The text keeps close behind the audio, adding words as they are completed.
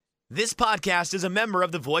This podcast is a member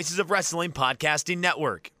of the Voices of Wrestling Podcasting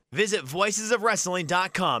Network. Visit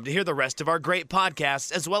voicesofwrestling.com to hear the rest of our great podcasts,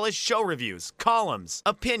 as well as show reviews, columns,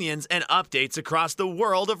 opinions, and updates across the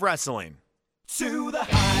world of wrestling. To the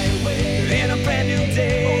highway in a brand new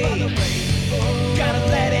day. Over the rainbow, gotta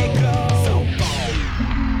let it go. So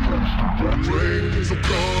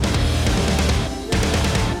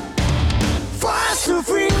fast to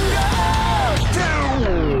freedom.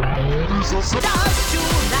 Stars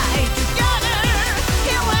tonight together.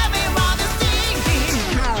 Here everybody's singing.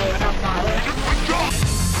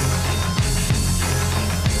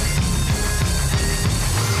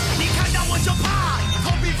 你看到我就怕，头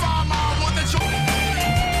皮发麻，我的手。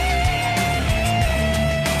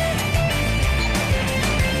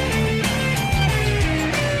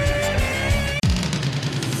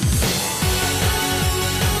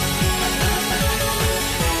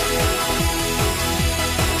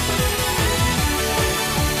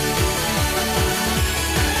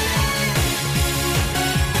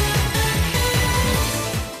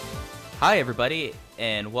Hi, everybody,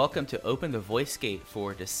 and welcome to Open the Voice Gate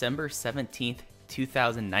for December 17th,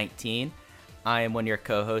 2019. I am one of your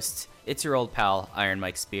co-hosts. It's your old pal, Iron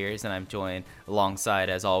Mike Spears, and I'm joined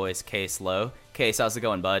alongside, as always, Case Lowe. Case, how's it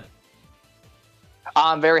going, bud?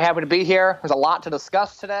 I'm very happy to be here. There's a lot to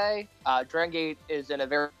discuss today. Dragon Gate is in a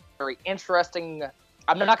very, very interesting,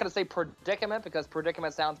 I'm not going to say predicament because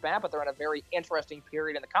predicament sounds bad, but they're in a very interesting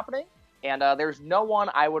period in the company. And there's no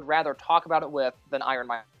one I would rather talk about it with than Iron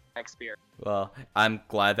Mike Spears. Well, I'm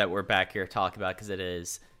glad that we're back here talking about it because it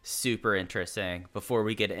is super interesting. Before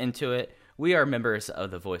we get into it, we are members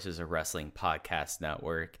of the Voices of Wrestling Podcast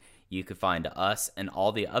Network. You can find us and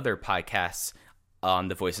all the other podcasts on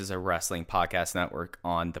the Voices of Wrestling Podcast Network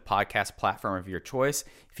on the podcast platform of your choice.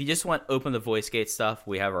 If you just want Open the Voice Gate stuff,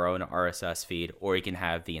 we have our own RSS feed, or you can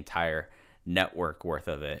have the entire network worth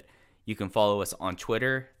of it. You can follow us on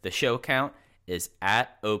Twitter. The show account is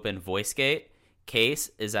at Open Voice Gate. Case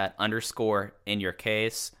is at _ in your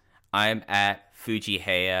case. I'm at Fuji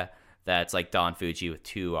Heya. That's like Don Fuji with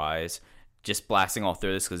two eyes. Just blasting all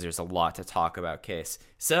through this because there's a lot to talk about, Case.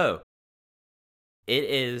 So it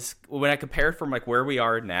is, when I compare from like where we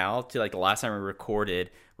are now to like the last time we recorded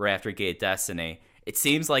right after Gate Destiny, it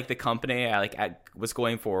seems like the company was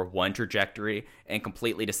going for one trajectory and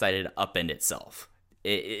completely decided to upend itself.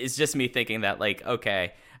 It's just me thinking that like,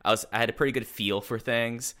 okay, I had a pretty good feel for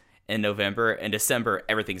things in November and December,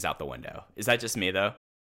 everything's out the window. Is that just me though?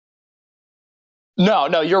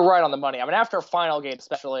 No, you're right on the money. I mean, after Final Gate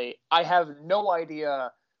especially, I have no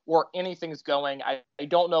idea where anything's going. I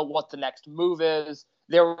don't know what the next move is.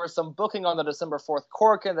 There was some booking on the December 4th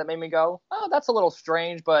Korakuen that made me go, oh, that's a little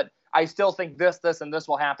strange, but I still think this, and this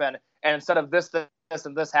will happen. And instead of this,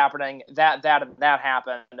 and this happening, that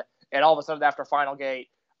happened. And all of a sudden after Final Gate,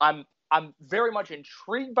 I'm very much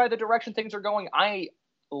intrigued by the direction things are going. I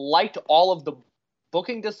liked all of the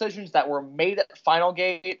booking decisions that were made at Final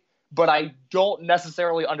Gate, but I don't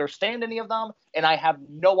necessarily understand any of them, and I have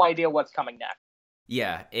no idea what's coming next.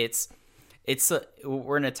 Yeah,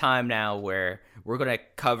 we're in a time now where we're going to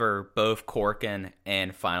cover both Korakuen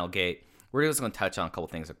and Final Gate. We're just going to touch on a couple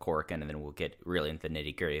things at Korakuen, and then we'll get really into the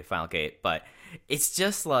nitty-gritty of Final Gate. But it's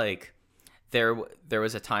just like there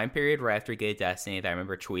was a time period right after Gate Destiny that I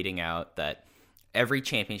remember tweeting out that every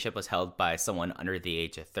championship was held by someone under the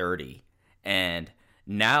age of 30. And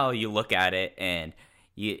now you look at it and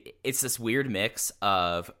it's this weird mix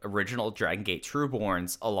of original Dragon Gate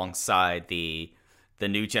Trueborns alongside the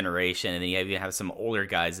new generation. And then you even have some older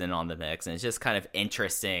guys in on the mix. And it's just kind of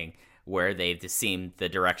interesting where they've just seen the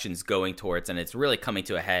directions going towards. And it's really coming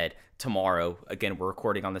to a head tomorrow. Again, we're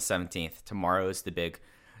recording on the 17th. Tomorrow is the big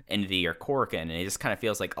end of the year Korakuen. And it just kind of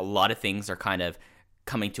feels like a lot of things are kind of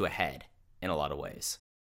coming to a head in a lot of ways.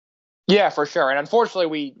 Yeah, for sure. And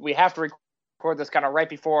unfortunately, we have to record this kind of right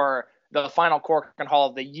before the final Korakuen Hall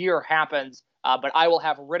of the year happens. But I will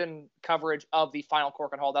have written coverage of the final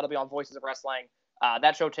Korakuen Hall. That'll be on Voices of Wrestling.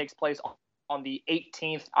 That show takes place on the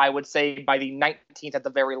 18th. I would say by the 19th at the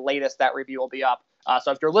very latest, that review will be up. So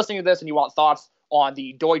if you're listening to this and you want thoughts on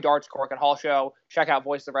the Doi Darts Korakuen Hall show, check out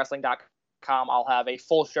voicesofwrestling.com. I'll have a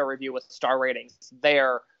full show review with star ratings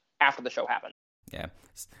there after the show happens. Yeah.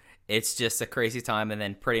 It's just a crazy time, and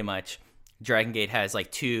then pretty much Dragon Gate has like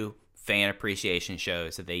 2 fan appreciation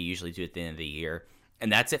shows that they usually do at the end of the year, and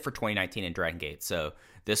that's it for 2019 in Dragon Gate. So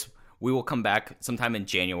we will come back sometime in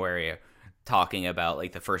January talking about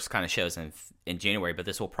like the first kind of shows in January, but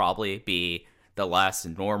this will probably be the last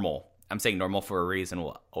normal. I'm saying normal for a reason.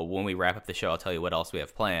 When we wrap up the show, I'll tell you what else we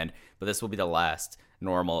have planned, but this will be the last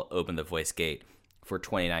normal Open the Voice Gate for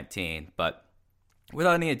 2019. But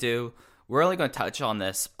without any ado, we're only going to touch on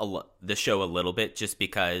the show a little bit just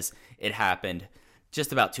because it happened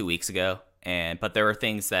just about 2 weeks ago. But there are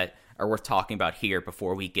things that are worth talking about here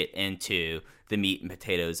before we get into the meat and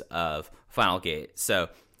potatoes of Final Gate. So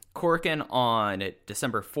Korakuen on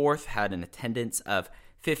December 4th had an attendance of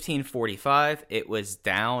 1545. It was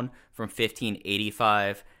down from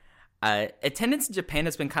 1585. Attendance in Japan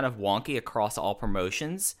has been kind of wonky across all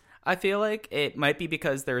promotions. I feel like it might be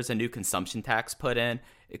because there's a new consumption tax put in.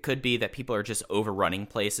 It could be that people are just overrunning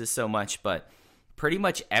places so much, but pretty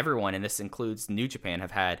much everyone, and this includes New Japan,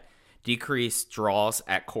 have had decreased draws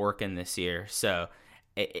at Korakuen this year. So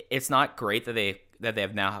it's not great that they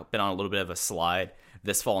have now been on a little bit of a slide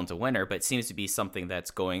this fall into winter, but it seems to be something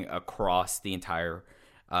that's going across the entire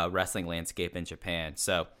wrestling landscape in Japan.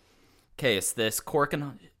 So, Case, this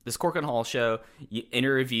Korakuen Hall show, in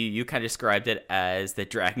your review, you kind of described it as the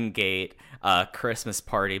Dragon Gate Christmas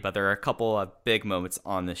party, but there are a couple of big moments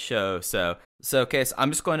on the show. So Case,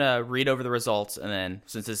 I'm just going to read over the results, and then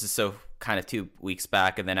since this is so kind of 2 weeks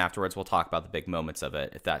back, and then afterwards we'll talk about the big moments of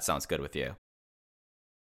it, if that sounds good with you.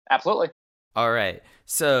 Absolutely. All right.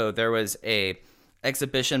 So there was a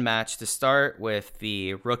exhibition match to start with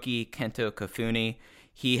the rookie Kento Kafuni.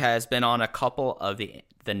 He has been on a couple of the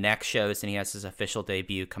next shows, and he has his official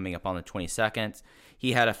debut coming up on the 22nd.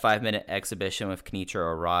 He had a 5-minute exhibition with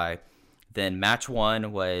Kenichiro Arai. Then match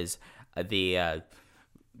 1 was the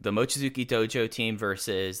Mochizuki Dojo team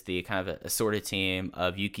versus the kind of assorted team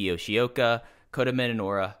of Yuki Yoshioka, Kota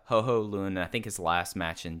Minoura, Ho-Ho Lun, and I think his last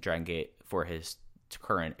match in Dragon Gate for his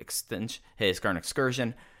current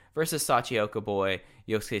excursion, versus Sachioka Boy,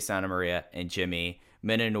 Yosuke Santa Maria, and Jimmy.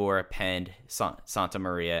 Minoura penned Santa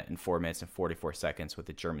Maria in 4 minutes and 44 seconds with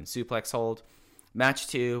a German suplex hold. Match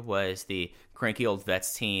 2 was the cranky old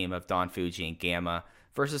vets team of Don Fuji and Gamma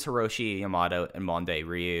versus Hiroshi Yamato and Mondai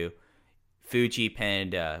Ryu. Fuji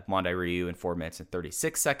pinned Mondai Ryu in 4 minutes and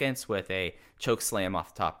 36 seconds with a choke slam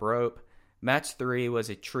off the top rope. Match 3 was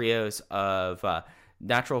a trios of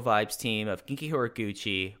Natural Vibes team of Genki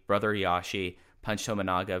Horiguchi, Brother Yashi, Punch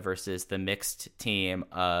Tominaga versus the mixed team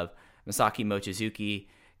of Masaki Mochizuki,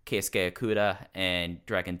 Keisuke Okuda, and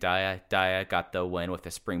Dragon Dia. Dia got the win with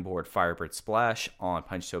a springboard Firebird Splash on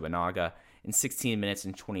Punch Tominaga in 16 minutes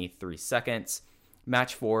and 23 seconds.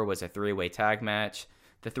 Match 4 was a 3-way tag match.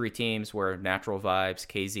 The 3 teams were Natural Vibes,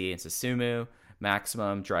 KZ, and Susumu,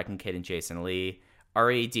 Maximum, Dragon Kid, and Jason Lee,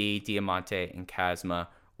 RAD, Diamante, and Kazma,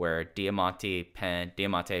 where Diamante penned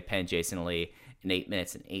Jason Lee in 8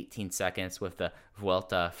 minutes and 18 seconds with the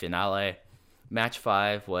Vuelta Finale. Match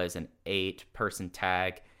 5 was an 8-person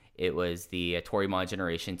tag. It was the Torimon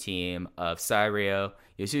Generation team of Sairio,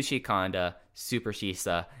 Yasushi Kanda, Super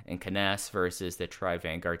Shisa, and Kness versus the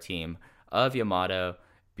Tri-Vanguard team of Yamato,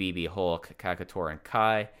 BB Hulk, Kakatora, and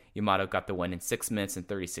Kai. Yamato got the win in 6 minutes and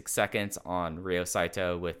 36 seconds on Ryo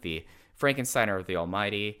Saito with the Frankensteiner of the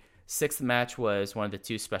Almighty. 6th match was one of the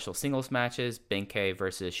 2 special singles matches, Benkei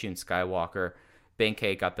versus Shun Skywalker.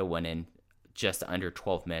 Benkei got the win in just under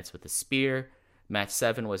 12 minutes with a spear. Match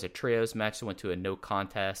 7 was a trios match that went to a no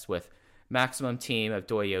contest with Maximum team of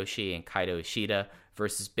Doyoshi and Kaito Ishida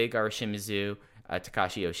versus Big R Shimizu,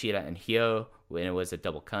 Takashi Yoshida, and Hyo, when it was a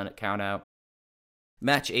double count out.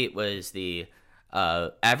 Match 8 was the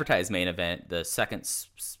advertised main event, the second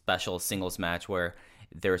special singles match where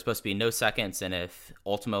there was supposed to be no seconds, and if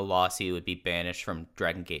Ultimo lost, he would be banished from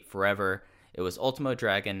Dragon Gate forever. It was Ultimo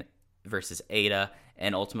Dragon versus Ada,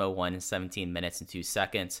 and Ultimo won in 17 minutes and 2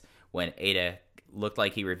 seconds when Ada looked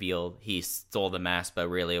like he stole the mask, but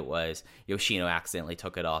really it was Yoshino accidentally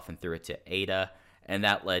took it off and threw it to Ada, and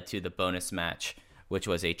that led to the bonus match, which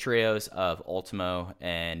was a trios of Ultimo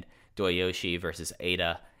and Doyoshi versus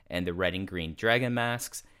Ada and the red and green dragon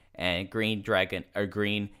masks, and green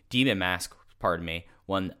demon mask,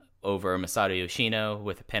 won over Masato Yoshino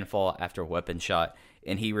with a pinfall after a weapon shot,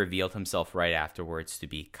 and he revealed himself right afterwards to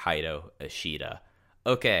be Kaito Ishida.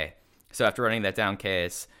 Okay, so after running that down,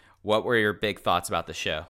 Case, what were your big thoughts about the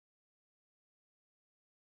show?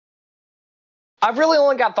 I've really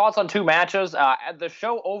only got thoughts on 2 matches. The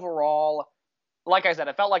show overall, like I said,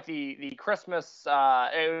 it felt like the Christmas,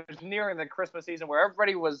 it was nearing the Christmas season where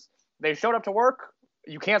they showed up to work.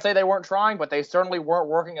 You can't say they weren't trying, but they certainly weren't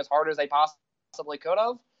working as hard as they possibly could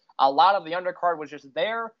have. A lot of the undercard was just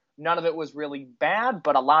there. None of it was really bad,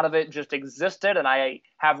 but a lot of it just existed, and I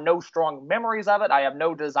have no strong memories of it. I have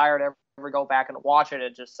no desire to ever go back and watch it.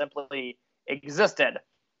 It just simply existed.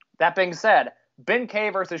 That being said,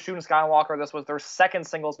 Benkei versus Shun Skywalker, this was their second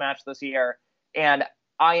singles match this year, and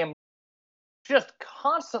I am just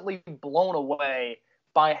constantly blown away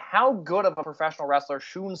by how good of a professional wrestler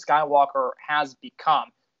Shun Skywalker has become.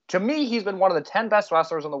 To me, he's been one of the 10 best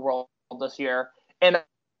wrestlers in the world this year. And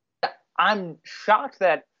I'm shocked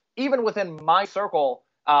that even within my circle,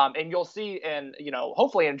 and you'll see in,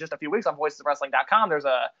 hopefully in just a few weeks on voicesofwrestling.com, there's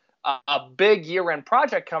a big year-end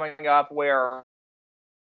project coming up where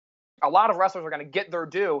a lot of wrestlers are going to get their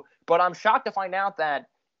due. But I'm shocked to find out that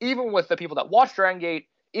even with the people that watch Dragon Gate,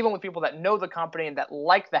 even with people that know the company and that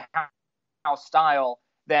like the house style,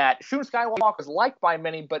 that Shun Skywalker is liked by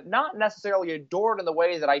many, but not necessarily adored in the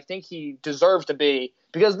way that I think he deserves to be,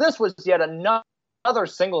 because this was yet another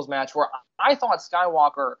singles match where I thought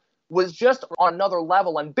Skywalker was just on another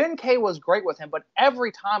level, and Ben K was great with him, but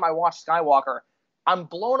every time I watch Skywalker, I'm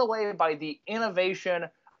blown away by the innovation.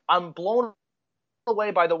 I'm blown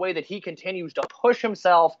away by the way that he continues to push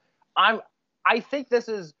himself. I think this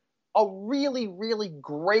is a really, really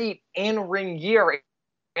great in-ring year.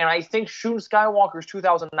 And I think Shun Skywalker's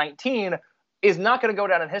 2019 is not going to go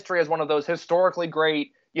down in history as one of those historically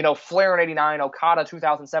great, Flair in 89, Okada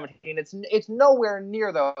 2017. It's nowhere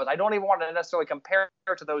near those. I don't even want to necessarily compare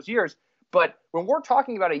to those years. But when we're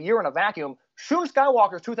talking about a year in a vacuum, Shun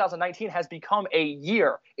Skywalker's 2019 has become a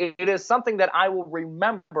year. It is something that I will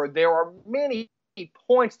remember. There are many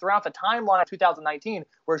points throughout the timeline of 2019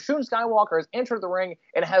 where Shun Skywalker has entered the ring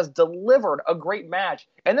and has delivered a great match.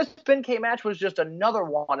 And this Ben K match was just another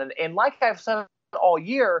one. And like I've said all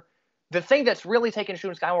year, the thing that's really taken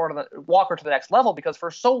Shun Skywalker to the next level, because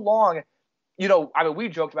for so long, we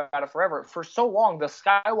joked about it forever. For so long, the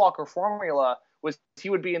Skywalker formula was he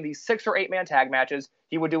would be in these 6 or 8 man tag matches.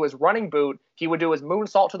 He would do his running boot. He would do his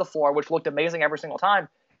moonsault to the floor, which looked amazing every single time.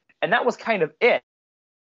 And that was kind of it.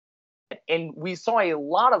 And we saw a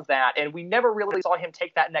lot of that, and we never really saw him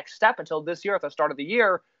take that next step until this year at the start of the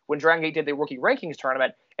year when Dragon Gate did the Rookie Rankings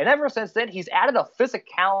tournament. And ever since then, he's added a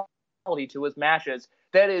physicality to his matches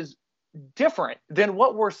that is different than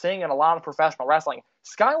what we're seeing in a lot of professional wrestling.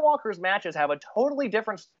 Skywalker's matches have a totally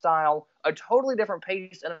different style, a totally different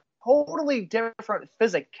pace, and a totally different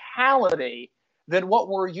physicality than what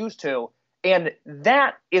we're used to. And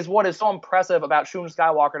that is what is so impressive about Shun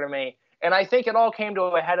Skywalker to me. And I think it all came to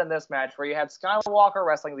a head in this match where you had Skywalker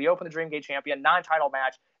wrestling the Open the Dream Gate champion, 9-title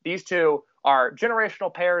match. These two are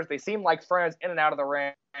generational pairs. They seem like friends in and out of the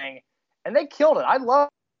ring. And they killed it. I love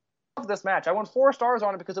this match. I won 4 stars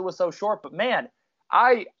on it because it was so short. But, man,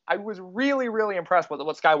 I was really, really impressed with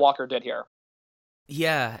what Skywalker did here.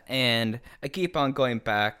 Yeah, and I keep on going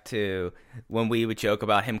back to when we would joke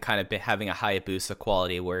about him kind of having a Hayabusa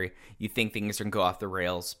quality where you think things are going to go off the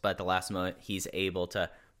rails, but at the last moment he's able to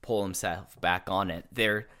pull himself back on it.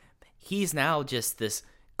 He's now just this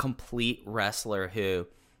complete wrestler who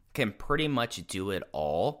can pretty much do it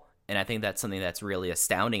all. And I think that's something that's really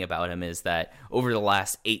astounding about him is that over the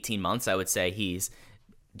last 18 months, I would say he's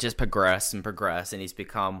just progressed, and he's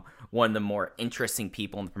become one of the more interesting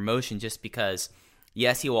people in the promotion just because,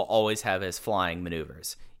 yes, he will always have his flying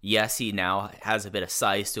maneuvers. Yes, he now has a bit of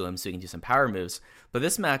size to him so he can do some power moves. But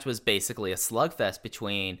this match was basically a slugfest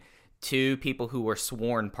between two people who were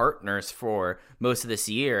sworn partners for most of this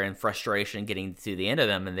year, and frustration getting to the end of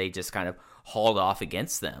them, and they just kind of hauled off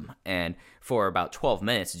against them. And for about 12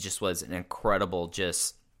 minutes, it just was an incredible,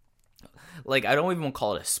 I don't even want to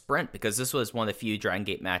call it a sprint, because this was one of the few Dragon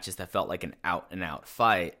Gate matches that felt like an out-and-out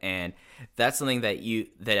fight. And that's something that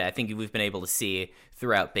I think we've been able to see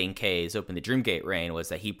throughout Ben K's Open the Dream Gate reign, was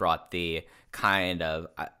that he brought the kind of,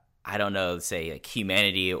 I don't know, say like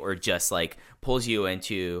humanity, or just like pulls you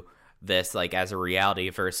into this like as a reality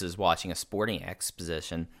versus watching a sporting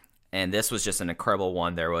exposition. And this was just an incredible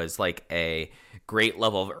one. There was like a great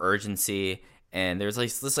level of urgency, and there's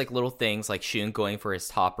like this like little things like Shun going for his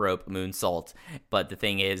top rope moonsault. But the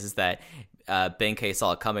thing is that Ben K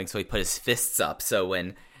saw it coming, so he put his fists up. So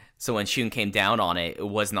when Shun came down on it, it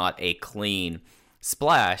was not a clean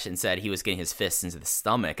splash. Instead, he was getting his fists into the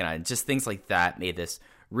stomach, and just things like that made this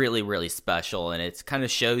really, really special. And it kind of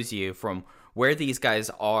shows you from where these guys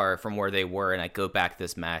are from where they were. And I go back to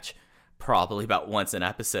this match probably about once an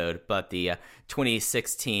episode, but the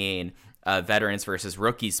 2016 veterans versus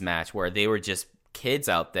rookies match, where they were just kids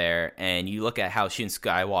out there, and you look at how Shun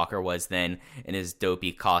Skywalker was then in his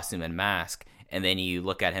dopey costume and mask, and then you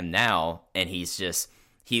look at him now, and he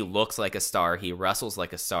looks like a star, he wrestles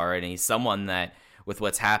like a star, and he's someone that, with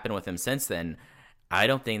what's happened with him since then, I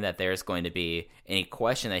don't think that there's going to be any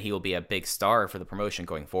question that he will be a big star for the promotion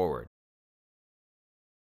going forward.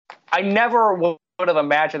 I never would have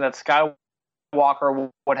imagined that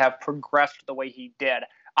Skywalker would have progressed the way he did.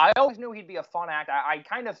 I always knew he'd be a fun act. I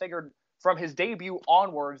kind of figured from his debut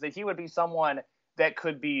onwards that he would be someone that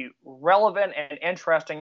could be relevant and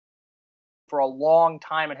interesting for a long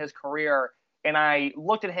time in his career. and I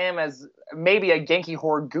looked at him as maybe a Genki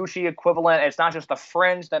Horiguchi equivalent. It's not just the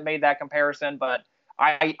fringe that made that comparison, but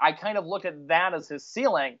I kind of looked at that as his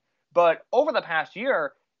ceiling. But over the past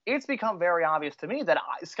year, it's become very obvious to me that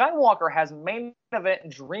Skywalker has main event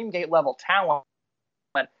Dreamgate level talent,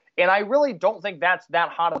 and I really don't think that's that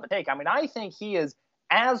hot of a take. I mean, I think he is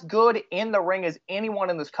as good in the ring as anyone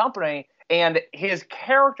in this company, and his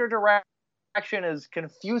character direction is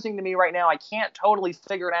confusing to me right now. I can't totally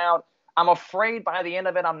figure it out. I'm afraid by the end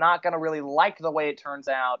of it, I'm not going to really like the way it turns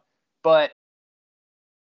out. But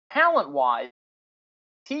talent-wise,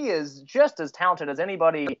 he is just as talented as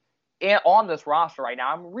anybody on this roster right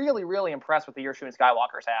now. I'm really, really impressed with the year Shun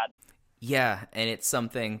Skywalker's had. Yeah, and it's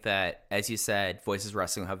something that, as you said, Voices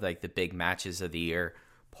Wrestling will have like the big matches of the year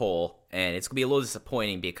poll, and it's going to be a little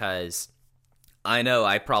disappointing because I know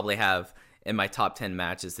I probably have in my top 10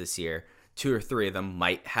 matches this year, 2 or 3 of them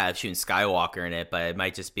might have Shun Skywalker in it, but it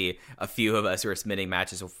might just be a few of us who are submitting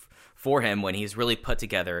matches for him when he's really put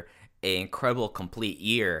together an incredible complete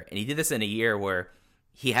year. And he did this in a year where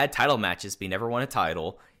he had title matches, but he never won a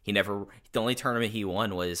title. The only tournament he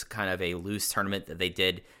won was kind of a loose tournament that they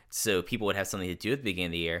did so people would have something to do at the beginning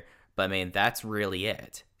of the year. But I mean, that's really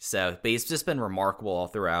it. So, but he's just been remarkable all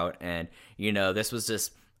throughout. And, this was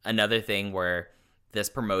just another thing where this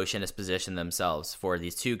promotion has positioned themselves for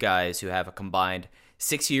these two guys who have a combined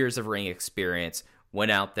 6 years of ring experience,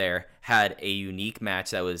 went out there, had a unique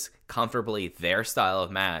match that was comfortably their style of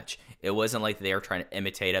match. It wasn't like they were trying to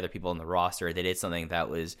imitate other people on the roster. They did something that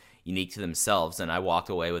was unique to themselves. And I walked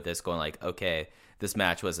away with this going like, okay, this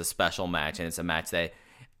match was a special match. And it's a match that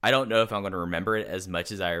I don't know if I'm going to remember it as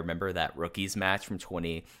much as I remember that Rookies match from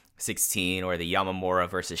 2016 or the Yamamura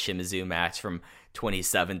versus Shimizu match from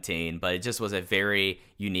 2017, but it just was a very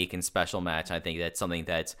unique and special match. I think that's something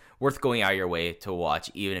that's worth going out of your way to watch,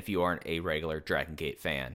 even if you aren't a regular Dragon Gate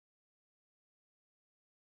fan.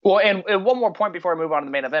 Well, and one more point before I move on to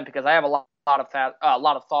the main event, because I have a lot of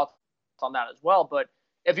thoughts on that as well. But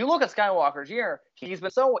if you look at Skywalker's year, he's been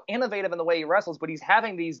so innovative in the way he wrestles, but he's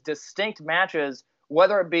having these distinct matches,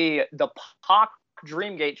 whether it be the Pac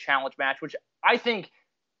Dreamgate Challenge match, which I think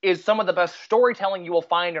is some of the best storytelling you will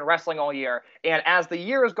find in wrestling all year. And as the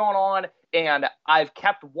year has gone on, and I've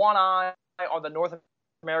kept one eye on the North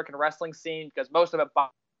American wrestling scene, because most of it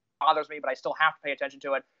bothers me, but I still have to pay attention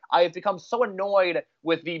to it, I have become so annoyed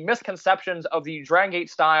with the misconceptions of the Dragon Gate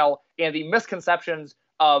style and the misconceptions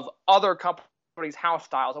of other companies' house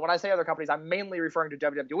styles. And when I say other companies, I'm mainly referring to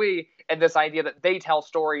WWE and this idea that they tell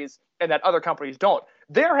stories and that other companies don't.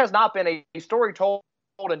 There has not been a story told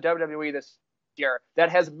in WWE this year that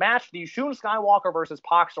has matched the Shun Skywalker versus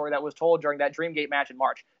Pac story that was told during that Dreamgate match in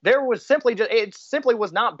March. It simply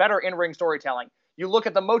was not better in-ring storytelling. You look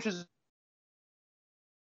at the Mochis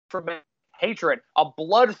for hatred, a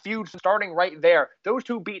blood feud starting right there. Those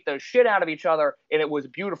two beat the shit out of each other, and it was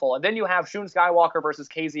beautiful. And then you have Shun Skywalker versus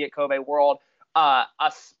KZ at Kobe World. A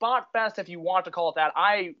spot fest, if you want to call it that.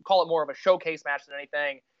 I call it more of a showcase match than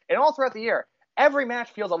anything. And all throughout the year, every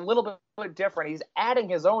match feels a little bit different. He's adding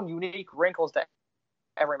his own unique wrinkles to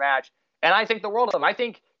every match. And I think the world of him. I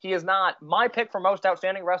think he is not my pick for most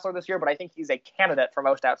outstanding wrestler this year, but I think he's a candidate for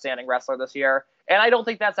most outstanding wrestler this year. And I don't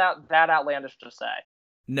think that's that outlandish to say.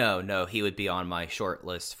 No, he would be on my short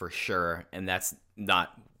list for sure. And that's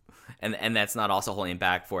not and that's not also holding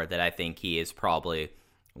back for it that I think he is probably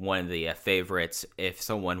one of the favorites if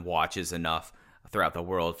someone watches enough throughout the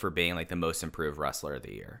world for being like the most improved wrestler of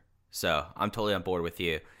the year. So I'm totally on board with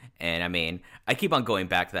you. And I mean, I keep on going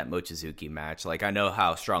back to that Mochizuki match. Like, I know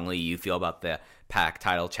how strongly you feel about the Pac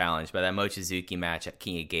title challenge, but that Mochizuki match at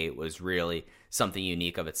King of Gate was really something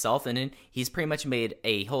unique of itself. And then he's pretty much made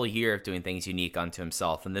a whole year of doing things unique unto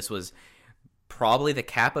himself. And this was probably the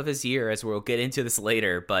cap of his year, as we'll get into this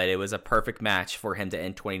later, but it was a perfect match for him to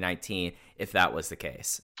end 2019 if that was the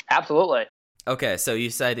case. Absolutely. Okay, so you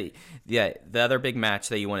said, yeah, the other big match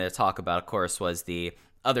that you wanted to talk about, of course, was the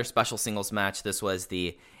other special singles match. This was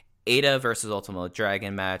the Eita versus Ultimo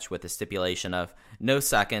Dragon match with the stipulation of no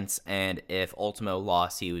seconds, and if Ultimo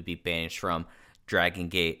lost, he would be banished from Dragon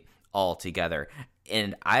Gate altogether.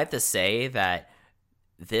 And I have to say that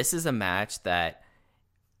this is a match that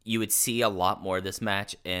you would see a lot more of this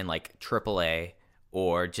match in like AAA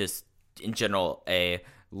or just in general a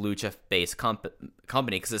lucha-based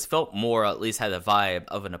company, because this felt more, at least had a vibe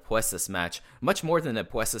of an Apuestas match, much more than the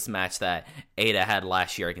Apuestas match that Eita had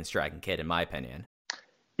last year against Dragon Kid, in my opinion.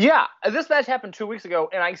 Yeah, this match happened 2 weeks ago,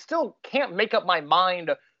 and I still can't make up my mind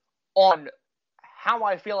on how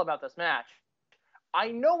I feel about this match. I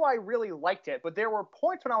know I really liked it, but there were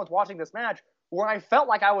points when I was watching this match where I felt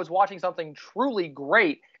like I was watching something truly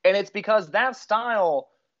great, and it's because that style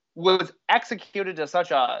was executed to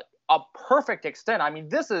such a perfect extent. I mean,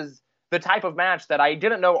 this is the type of match that I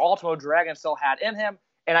didn't know Ultimo Dragon still had in him,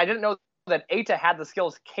 and I didn't know that Eita had the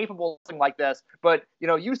skills capable of something like this. But,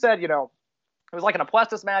 you said, it was like an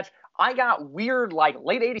Apuestas match. I got weird, like,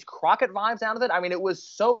 late 80s Crockett vibes out of it. I mean, it was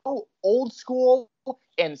so old school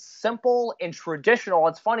and simple and traditional.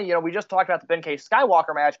 It's funny, we just talked about the Ben K.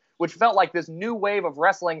 Skywalker match, which felt like this new wave of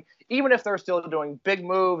wrestling, even if they're still doing big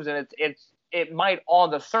moves, and it might,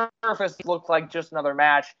 on the surface, look like just another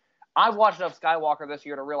match. I've watched enough Skywalker this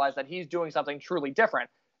year to realize that he's doing something truly different.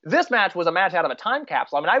 This match was a match out of a time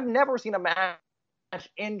capsule. I mean, I've never seen a match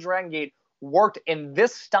in Dragon Gate worked in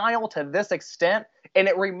this style to this extent. And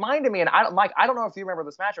it reminded me, and Mike, I don't know if you remember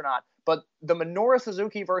this match or not, but the Minoru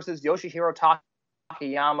Suzuki versus Yoshihiro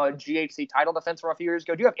Takayama GHC title defense from a few years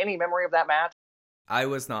ago. Do you have any memory of that match? I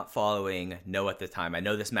was not following No at the time. I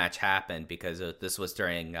know this match happened because this was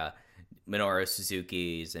during Minoru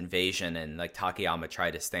Suzuki's invasion, and like Takayama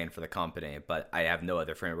tried to stand for the company, but I have no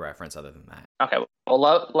other frame of reference other than that. Okay,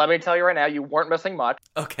 well, let me tell you right now, you weren't missing much.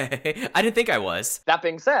 Okay, I didn't think I was. That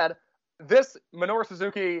being said, this Minoru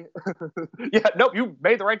Suzuki, you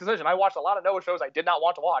made the right decision. I watched a lot of Noah shows I did not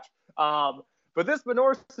want to watch. But this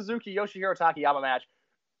Minoru Suzuki Yoshihiro Takayama match,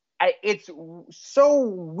 it's so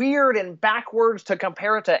weird and backwards to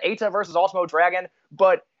compare it to Eita versus Ultimo Dragon,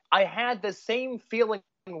 but I had the same feeling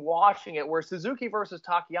watching it where Suzuki versus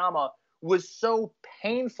Takayama was so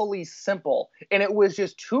painfully simple, and it was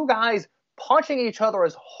just two guys punching each other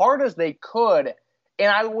as hard as they could,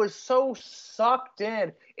 and I was so sucked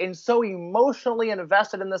in and so emotionally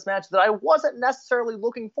invested in this match that I wasn't necessarily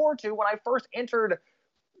looking forward to when I first entered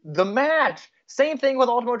the match. Same thing with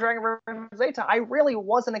Ultimo Dragon versus Eita. I really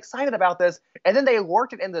wasn't excited about this, and then they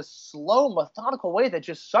worked it in this slow, methodical way that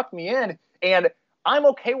just sucked me in, and I'm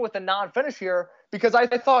okay with the non-finish here because I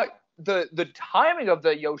thought the timing of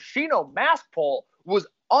the Yoshino mask pull was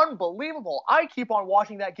unbelievable. I keep on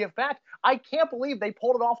watching that GIF back. I can't believe they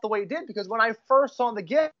pulled it off the way it did, because when I first saw the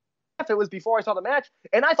GIF, it was before I saw the match,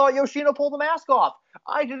 and I thought Yoshino pulled the mask off.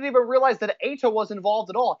 I didn't even realize that Eita was involved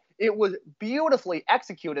at all. It was beautifully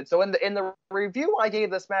executed. So in the review, I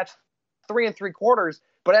gave this match 3 3/4,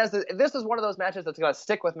 but this is one of those matches that's going to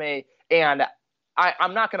stick with me, and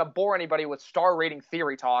I'm not going to bore anybody with star rating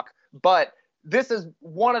theory talk, but this is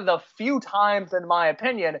one of the few times, in my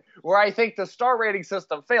opinion, where I think the star rating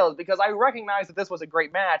system fails, because I recognize that this was a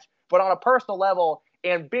great match, but on a personal level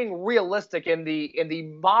and being realistic in the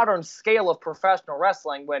modern scale of professional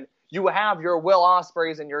wrestling, when you have your Will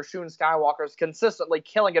Ospreays and your Shun Skywalkers consistently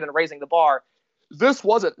killing it and raising the bar, this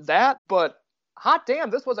wasn't that, but hot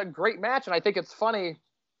damn, this was a great match, and I think it's funny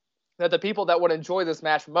that the people that would enjoy this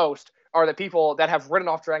match most are the people that have written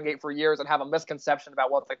off Dragon Gate for years and have a misconception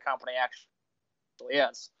about what the company actually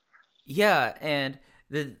is. Yeah, and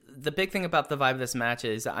the big thing about the vibe of this match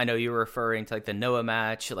is, I know you were referring to like the Noah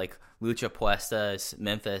match, like Lucha Puestas,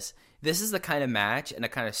 Memphis. This is the kind of match and the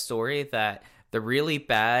kind of story that the really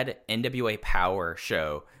bad NWA Power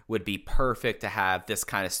show would be perfect to have this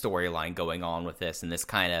kind of storyline going on with this, and this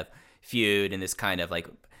kind of feud and this kind of like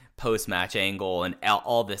post-match angle and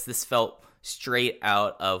all this. This felt straight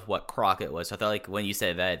out of what Crockett was. So I thought, like, when you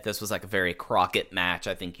said that this was like a very Crockett match,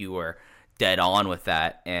 I think you were dead on with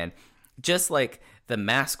that. And just like the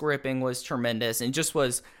mask ripping was tremendous, and just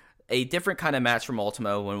was a different kind of match from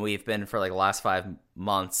Ultimo when we've been for like the last 5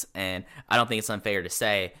 months. And I don't think it's unfair to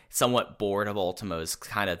say somewhat bored of Ultimo's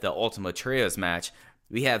kind of the Ultimo Trios match.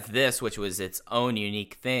 We have this, which was its own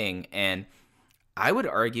unique thing, and I would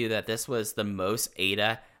argue that this was the most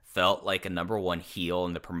Eita felt like a number one heel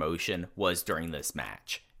in the promotion was during this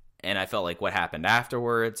match. And I felt like what happened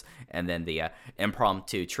afterwards, and then the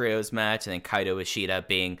impromptu trios match, and then Kaito Ishida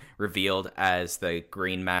being revealed as the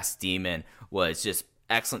Green Masked Demon, was just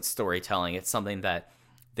excellent storytelling. It's something that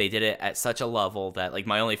they did it at such a level that, like,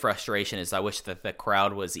 my only frustration is I wish that the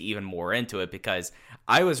crowd was even more into it, because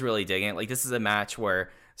I was really digging it. Like, this is a match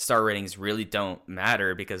where star ratings really don't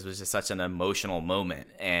matter, because it was just such an emotional moment,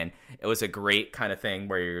 and it was a great kind of thing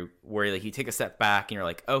where like, you take a step back and you're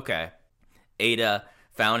like, okay, Eita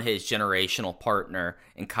found his generational partner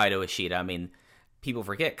in Kaito Ishida. I mean, people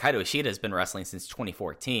forget Kaito Ishida has been wrestling since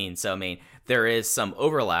 2014, so I mean, there is some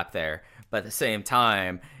overlap there, but at the same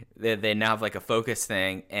time, they now have like a focus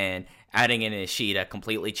thing, and adding in Ishida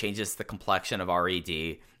completely changes the complexion of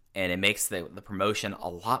RED, and it makes the promotion a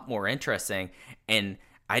lot more interesting. And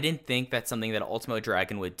I didn't think that something that Ultimo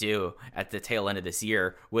Dragon would do at the tail end of this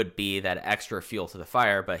year would be that extra fuel to the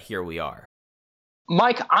fire, but here we are.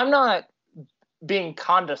 Mike, I'm not being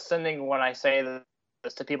condescending when I say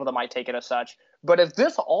this to people that might take it as such, but if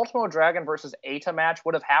this Ultimo Dragon versus Eita match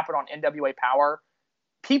would have happened on NWA Power,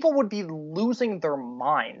 people would be losing their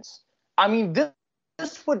minds. I mean,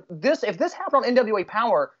 if this happened on NWA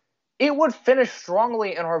Power, it would finish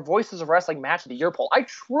strongly in our Voices of Wrestling Match of the Year poll. I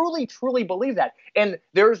truly, truly believe that. And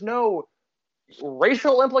there's no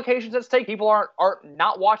racial implications at stake. People aren't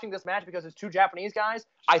not watching this match because it's two Japanese guys.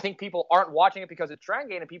 I think people aren't watching it because it's Dragon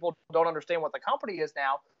Gate and people don't understand what the company is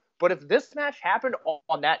now. But if this match happened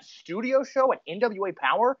on that studio show at NWA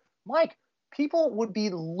Power, Mike, people would be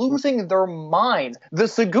losing their minds. The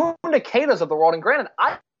Sagun Nakedas of the world, and granted,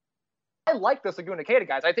 I like the Sagun Nakeda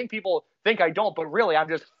guys. I think people think I don't, but really, I'm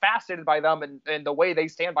just fascinated by them and the way they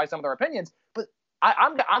stand by some of their opinions. But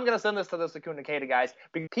I'm going to send this to the Sagun Nakeda guys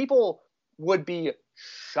because people would be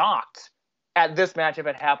shocked at this match if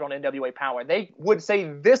it happened on NWA Power. They would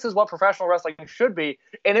say this is what professional wrestling should be,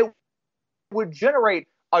 and it would generate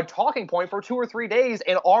a talking point for 2 or 3 days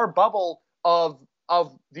in our bubble of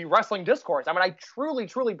the wrestling discourse. I mean, I truly,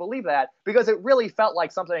 truly believe that because it really felt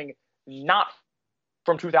like something not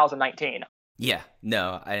from 2019. Yeah,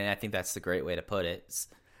 no, I think that's the great way to put it.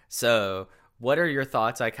 So what are your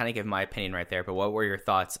thoughts? I kind of give my opinion right there, but what were your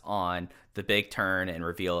thoughts on the big turn and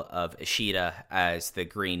reveal of Ishida as the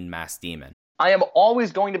Green Masked Demon? I am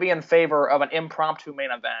always going to be in favor of an impromptu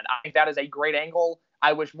main event. I think that is a great angle.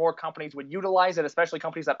 I wish more companies would utilize it, especially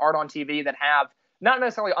companies that aren't on TV that have not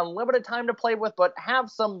necessarily unlimited time to play with, but have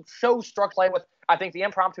some show struck play with. I think the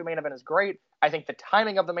impromptu main event is great. I think the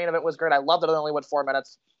timing of the main event was great. I loved that it only went 4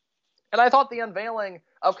 minutes. And I thought the unveiling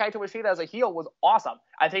of Kaito Ishida as a heel was awesome.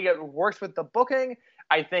 I think it works with the booking.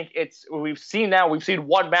 I think we've seen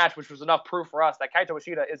one match, which was enough proof for us that Kaito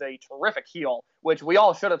Ishida is a terrific heel, which we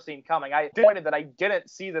all should have seen coming. I disappointed that I didn't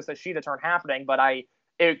see this Ishida turn happening, but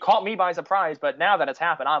it caught me by surprise. But now that it's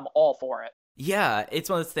happened, I'm all for it. Yeah, it's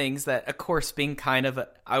one of those things that, of course, being kind of,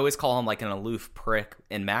 I always call him like an aloof prick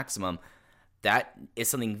in Maximum, that is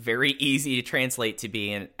something very easy to translate to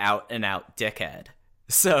be an out-and-out dickhead.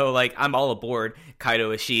 So, like, I'm all aboard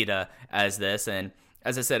Kaito Ishida as this, and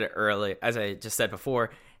as I said earlier, as I just said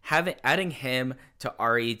before, adding him to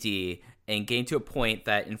RED and getting to a point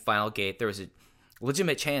that in Final Gate there was a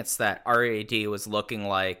legitimate chance that RED was looking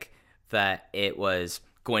like that it was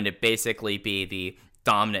going to basically be the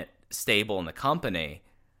dominant stable in the company.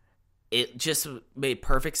 It just made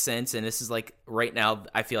perfect sense, and this is like right now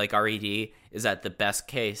I feel like RED is at the best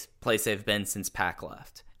place they've been since Pac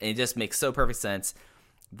left, and it just makes so perfect sense.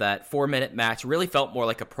 That 4-minute match really felt more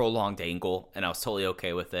like a prolonged angle, and I was totally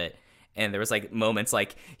okay with it. And there was like moments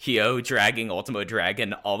like Hyo dragging Ultimo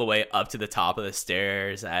Dragon all the way up to the top of the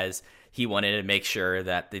stairs as he wanted to make sure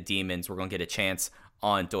that the demons were going to get a chance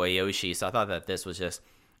on Doyoshi. So I thought that this was just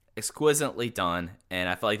exquisitely done, and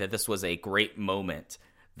I felt like that this was a great moment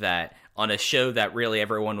that on a show that really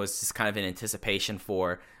everyone was just kind of in anticipation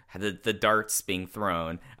for the darts being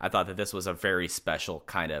thrown. I thought that this was a very special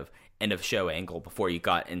kind of end of show angle before you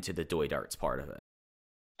got into the Doi Darts part of it.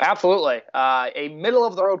 Absolutely. A middle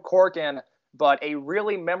of the road Corkin, but a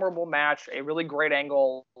really memorable match, a really great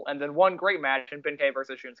angle, and then one great match in Benkei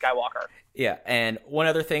versus Shun Skywalker. Yeah, and one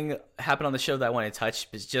other thing happened on the show that I want to touch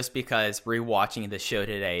is just because rewatching the show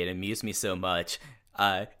today, it amused me so much.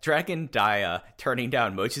 Dragon Dia turning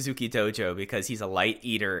down Mochizuki Dojo because he's a light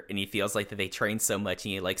eater and he feels like that they train so much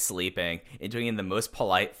and he likes sleeping, and doing it in the most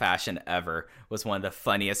polite fashion ever was one of the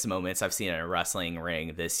funniest moments I've seen in a wrestling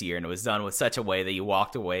ring this year, and it was done with such a way that you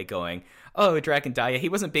walked away going, oh, Dragon Dia, he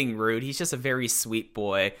wasn't being rude, he's just a very sweet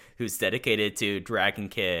boy who's dedicated to Dragon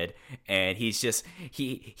Kid, and he's just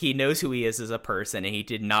he knows who he is as a person, and he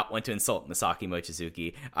did not want to insult Masaki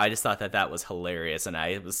Mochizuki. I just thought that was hilarious, and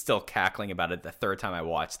I was still cackling about it the third time I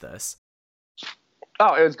watched this.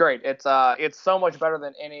 Oh, it was great. It's so much better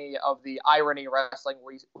than any of the irony wrestling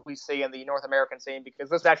we see in the North American scene, because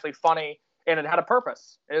this is actually funny and it had a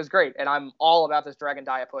purpose. It was great, and I'm all about this Dragon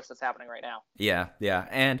Dia push that's happening right now. Yeah,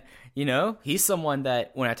 and he's someone that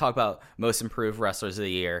when I talk about most improved wrestlers of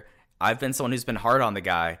the year, I've been someone who's been hard on the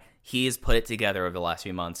guy. He's put it together over the last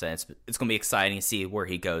few months, and it's going to be exciting to see where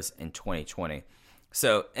he goes in 2020.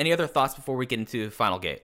 So, any other thoughts before we get into Final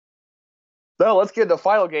Gate? So let's get into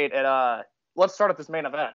Final Gate, and let's start at this main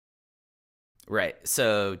event. Right.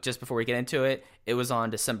 So just before we get into it, it was on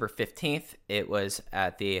December 15th. It was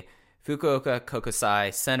at the Fukuoka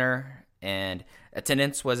Kokusai Center, and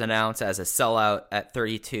attendance was announced as a sellout at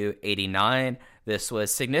 3,289. This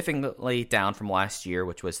was significantly down from last year,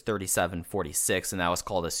 which was 3,746, and that was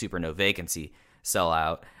called a Super No Vacancy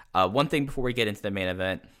sellout. One thing before we get into the main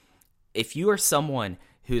event, if you are someone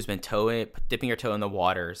who's been dipping your toe in the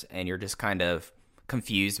waters and you're just kind of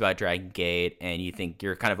confused about Dragon Gate and you think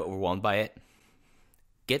you're kind of overwhelmed by it,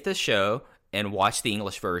 get this show. and watch the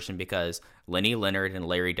English version because Lenny Leonard and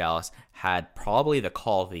Larry Dallas had probably the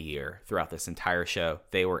call of the year throughout this entire show.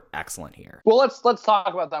 They were excellent here. Well, let's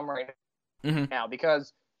talk about them right now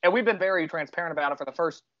because, and we've been very transparent about it for the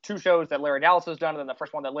first 2 shows that Larry Dallas has done and then the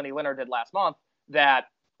first one that Lenny Leonard did last month, that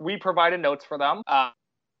we provided notes for them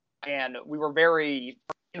and we were very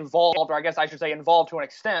involved, or I guess I should say involved to an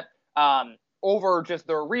extent, over just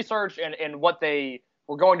their research and what they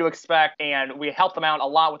were going to expect, and we helped them out a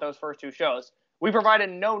lot with those first 2 shows. We provided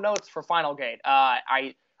no notes for Final Gate.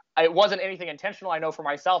 It wasn't anything intentional. I know for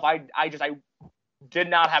myself, I did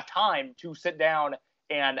not have time to sit down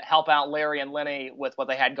and help out Larry and Lenny with what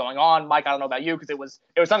they had going on. Mike, I don't know about you, because it was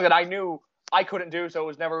something that I knew I couldn't do, so it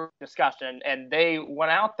was never discussed. And they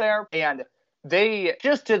went out there and they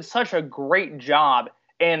just did such a great job.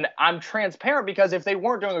 And I'm transparent because if they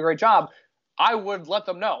weren't doing a great job, I would let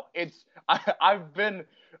them know. I've been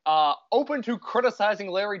open to criticizing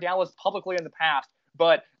Larry Dallas publicly in the past,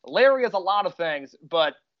 but Larry is a lot of things.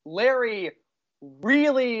 But Larry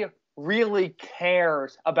really, really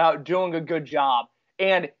cares about doing a good job.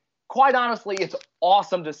 And quite honestly, it's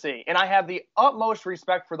awesome to see. And I have the utmost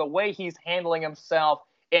respect for the way he's handling himself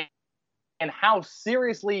and how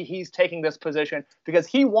seriously he's taking this position, because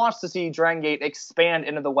he wants to see Dragon Gate expand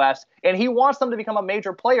into the West, and he wants them to become a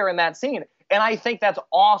major player in that scene. And I think that's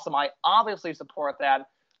awesome. I obviously support that.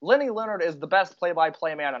 Lenny Leonard is the best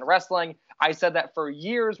play-by-play man in wrestling. I said that for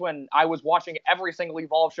years when I was watching every single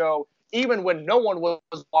Evolve show, even when no one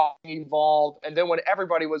was watching Evolve, and then when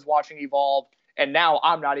everybody was watching Evolve, and now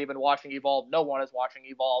I'm not even watching Evolve. No one is watching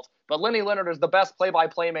Evolve. But Lenny Leonard is the best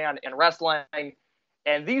play-by-play man in wrestling.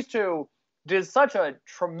 And these two did such a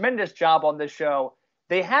tremendous job on this show.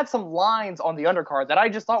 They had some lines on the undercard that I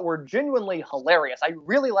just thought were genuinely hilarious. I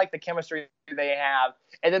really like the chemistry they have.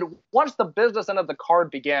 And then once the business end of the card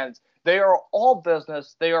begins, they are all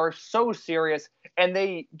business. They are so serious. And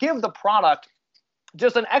they give the product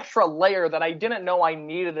just an extra layer that I didn't know I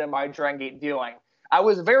needed in my Dragon Gate viewing. I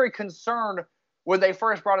was very concerned when they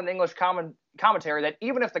first brought in English commentary that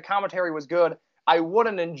even if the commentary was good, I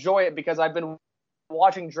wouldn't enjoy it because I've been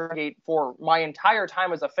watching Dragon Gate for my entire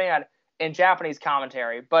time as a fan in Japanese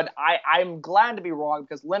commentary. But I'm glad to be wrong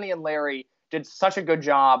because Lenny and Larry did such a good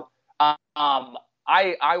job.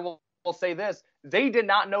 I will say this. They did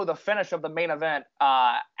not know the finish of the main event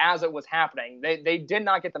as it was happening. They did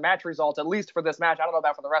not get the match results, at least for this match. I don't know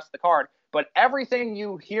about for the rest of the card. But everything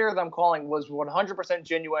you hear them calling was 100%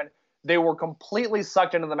 genuine. They were completely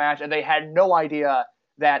sucked into the match, and they had no idea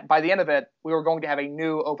that by the end of it, we were going to have a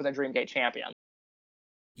new Open the Dream Gate champion.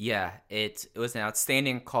 Yeah, it was an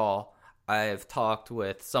outstanding call. I've talked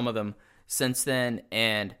with some of them since then,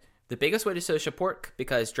 and the biggest way to show support,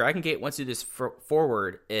 because Dragon Gate wants to do this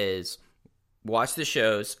forward, is watch the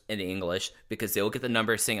shows in English, because they'll get the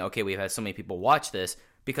numbers saying, okay, we've had so many people watch this,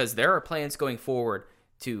 because there are plans going forward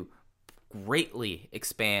to greatly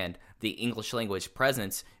expand the English language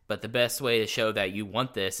presence, but the best way to show that you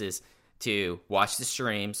want this is to watch the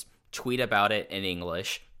streams, tweet about it in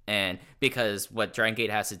English, and because what Dragon Gate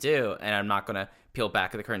has to do, and I'm not going to peel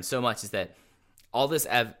back the curtain so much, is that all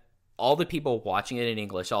the people watching it in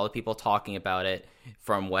English, all the people talking about it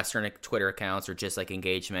from Western Twitter accounts or just like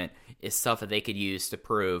engagement, is stuff that they could use to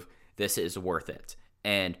prove this is worth it.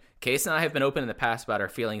 And Case and I have been open in the past about our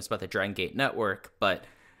feelings about the Dragon Gate network, but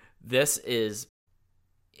this is,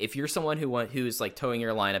 if you're someone who's like towing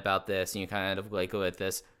your line about this and you kind of like go at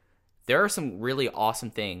this, there are some really awesome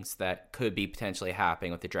things that could be potentially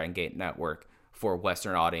happening with the Dragon Gate network for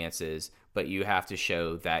Western audiences, but you have to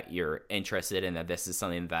show that you're interested in that this is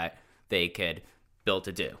something that they could build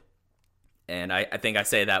to do. And I think I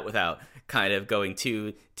say that without kind of going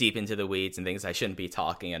too deep into the weeds and things I shouldn't be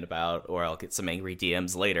talking about, or I'll get some angry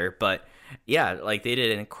DMs later. But yeah, like they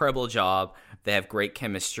did an incredible job. They have great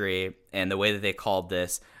chemistry, and the way that they called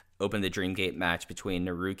this Open the Dream Gate match between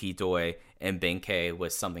Naruki Doi and Ben-K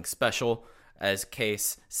was something special. As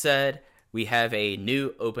Case said, we have a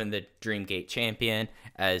new Open the Dream Gate champion,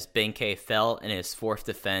 as Ben-K fell in his 4th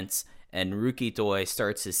defense, and Naruki Doi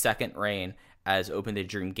starts his 2nd reign as Open the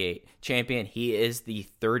Dream Gate champion. He is the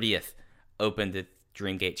 30th Open the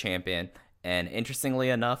Dream Gate champion, and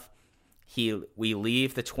interestingly enough, we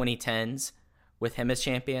leave the 2010s with him as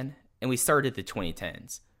champion, and we started the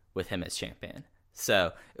 2010s with him as champion.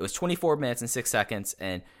 So it was 24 minutes and 6 seconds,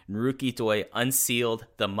 and Naruki Doi unsealed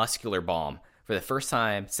the muscular bomb for the first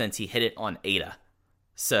time since he hit it on Ada.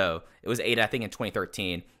 So it was Ada, I think, in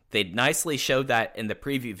 2013. They nicely showed that in the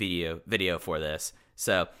preview video for this.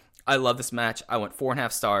 So I love this match. I went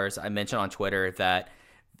 4.5 stars. I mentioned on Twitter that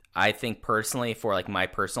I think personally, for like my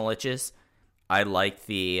personal itches, I like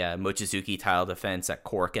the Mochizuki title defense at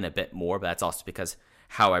Korakuen a bit more, but that's also because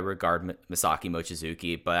how I regard Masaki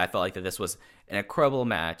Mochizuki. But I felt like that this was an incredible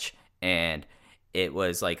match, and it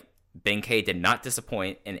was like Ben-K did not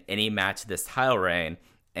disappoint in any match this title reign,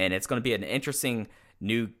 and it's going to be an interesting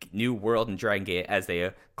new world in Dragon Gate as they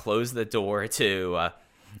close the door to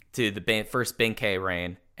the first Ben-K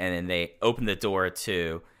reign, and then they open the door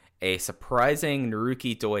to a surprising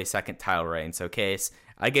Naruki Doi second title reign. So, Case,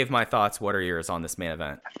 I gave my thoughts. What are yours on this main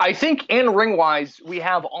event? I think in ring-wise, we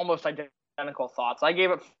have almost identical thoughts. I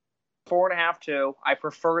gave it 4.5 too. I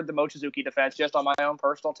preferred the Mochizuki defense just on my own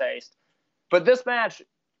personal taste. But this match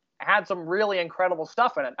had some really incredible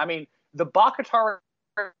stuff in it. I mean, the Bakatari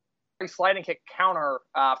sliding kick counter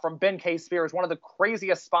from Ben-K Spear is one of the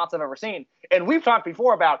craziest spots I've ever seen. And we've talked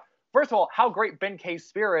before about, first of all, how great Ben-K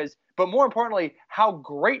Spear is, but more importantly, how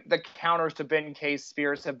great the counters to Ben-K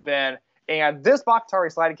Spears have been. And this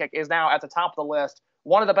Bakatari sliding kick is now at the top of the list.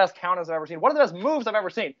 One of the best counters I've ever seen. One of the best moves I've ever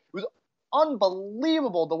seen. It was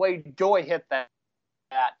unbelievable the way Doi hit that.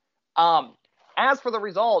 As for the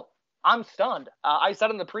result, I'm stunned. I said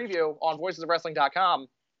in the preview on voicesofwrestling.com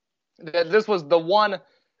that this was the one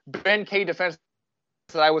Ben-K defense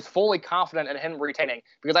that I was fully confident in him retaining,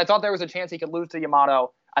 because I thought there was a chance he could lose to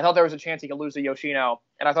Yamato. I thought there was a chance he could lose to Yoshino,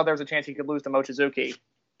 and I thought there was a chance he could lose to Mochizuki.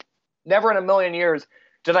 Never in a million years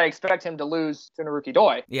did I expect him to lose to Naruki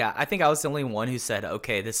Doi. Yeah, I think I was the only one who said,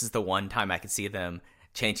 okay, this is the one time I could see them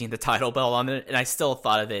changing the title belt on it, and I still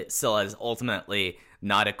thought of it still as ultimately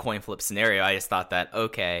not a coin flip scenario. I just thought that,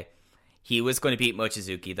 okay, he was going to beat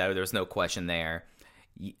Mochizuki. There was no question there.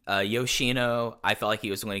 Yoshino, I felt like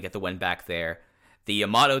he was going to get the win back there. The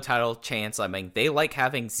Yamato title chance, I mean, they like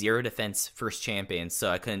having zero defense first champions,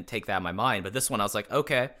 so I couldn't take that in my mind. But this one, I was like,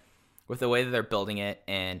 okay, with the way that they're building it,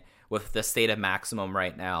 and with the state of Maximum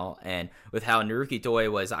right now, and with how Naruki Doi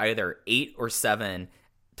was either 8 or 7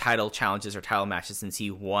 title challenges or title matches since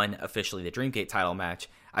he won officially the Dreamgate title match,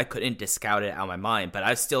 I couldn't discount it out of my mind. But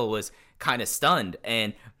I still was kind of stunned.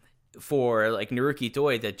 And for like Naruki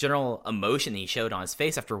Doi, the general emotion he showed on his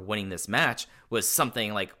face after winning this match was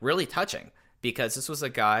something like really touching, because this was a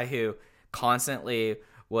guy who constantly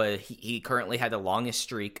he currently had the longest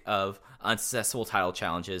streak of unsuccessful title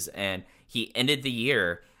challenges, and he ended the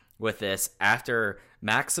year with this after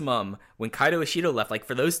Maximum, when Kaito Ishido left. Like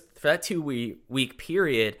for that 2-week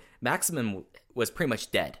period, Maximum was pretty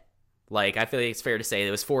much dead. Like, I feel like it's fair to say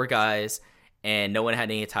there was 4 guys and no one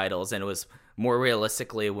had any titles, and it was more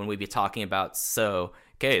realistically when we'd be talking about, so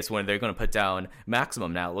when they're going to put down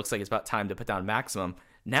Maximum now. It looks like it's about time to put down Maximum.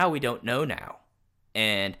 Now we don't know now.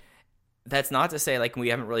 And that's not to say like we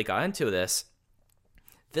haven't really got into this.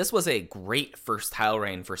 This was a great first title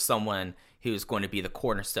reign for someone who's going to be the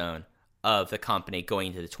cornerstone of the company going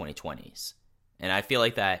into the 2020s. And I feel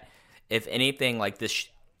like that, if anything like this...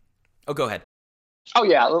 Oh, go ahead. Oh,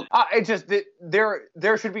 yeah. It just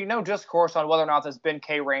there should be no discourse on whether or not this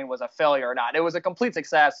Ben-K reign was a failure or not. It was a complete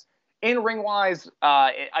success. In ring-wise,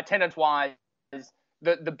 attendance-wise,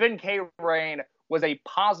 the Ben-K reign was a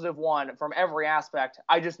positive one from every aspect.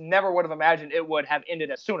 I just never would have imagined it would have ended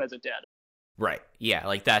as soon as it did. Right. Yeah,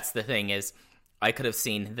 like that's the thing is, I could have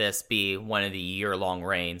seen this be one of the year-long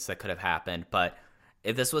reigns that could have happened, but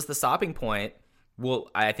if this was the stopping point,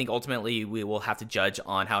 I think ultimately we will have to judge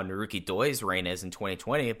on how Naruki Doi's reign is in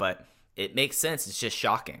 2020, but it makes sense. It's just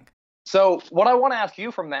shocking. So what I want to ask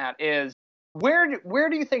you from that is, where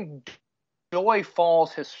do you think Doi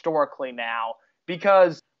falls historically now?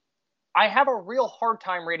 Because I have a real hard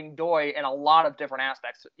time rating Doi in a lot of different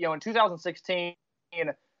aspects. You know, in 2016,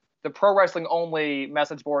 the Pro Wrestling Only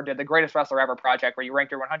message board did the Greatest Wrestler Ever project, where you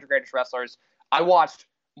ranked your 100 greatest wrestlers. I watched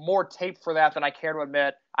more tape for that than I care to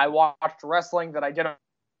admit. I watched wrestling that I didn't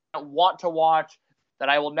want to watch, that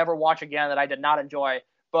I will never watch again, that I did not enjoy.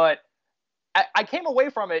 But I came away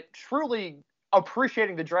from it truly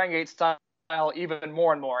appreciating the Dragon Gate style even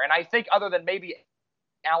more and more. And I think, other than maybe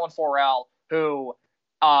Alan Forel, who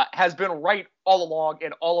has been right all along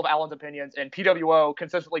in all of Alan's opinions, and PWO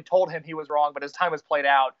consistently told him he was wrong, but his time has played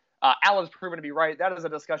out. Alan's proven to be right. That is a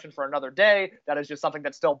discussion for another day. That is just something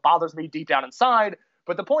that still bothers me deep down inside.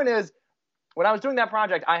 But the point is, when I was doing that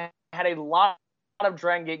project, I had a lot of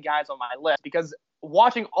Dragon Gate guys on my list, because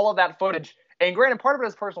watching all of that footage, and granted, part of it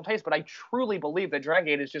is personal taste, but I truly believe that Dragon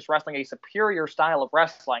Gate is just wrestling a superior style of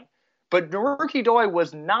wrestling. But Naruki Doi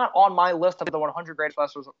was not on my list of the 100 greatest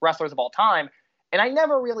wrestlers of all time, and I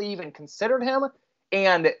never really even considered him.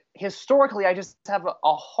 And historically, I just have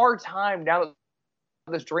a hard time now that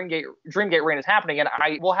this Dreamgate reign is happening, and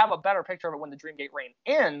I will have a better picture of it when the Dreamgate reign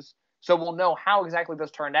ends, so we'll know how exactly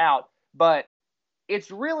this turned out. But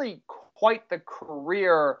it's really quite the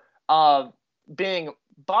career of being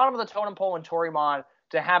bottom of the totem pole in Toryumon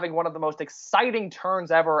to having one of the most exciting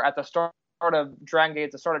turns ever at the start of Dragon Gate,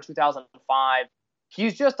 at the start of 2005.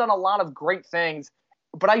 He's just done a lot of great things,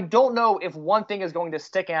 but I don't know if one thing is going to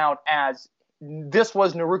stick out as this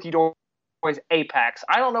was Naruki Doi's apex.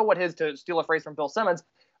 I don't know what his, to steal a phrase from Bill Simmons,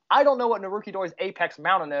 I don't know what Naruki Doi's apex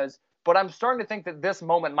mountain is, but I'm starting to think that this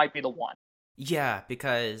moment might be the one. Yeah,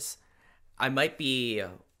 because I might be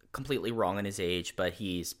completely wrong on his age, but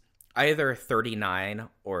he's either 39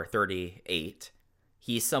 or 38.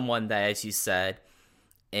 He's someone that, as you said,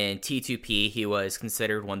 in T2P, he was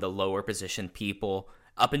considered one of the lower positioned people.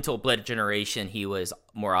 Up until Blood Generation, he was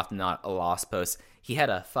more often than not a lost post. He had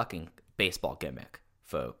a fucking baseball gimmick,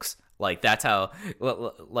 folks. Like, that's how,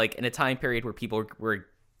 like, in a time period where people were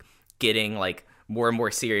getting, like, more and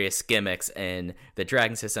more serious gimmicks in the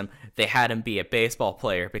Dragon system, they had him be a baseball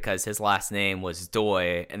player because his last name was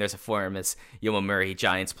Doi, and there's a famous Yomiuri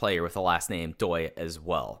Giants player with the last name Doi as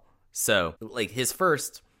well. So, like, his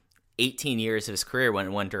first 18 years of his career went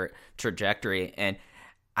in one trajectory, and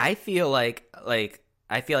I feel like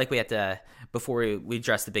we have to, before we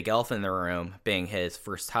address the big elephant in the room being his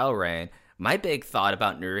first title reign, my big thought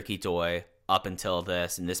about Naruki Doi up until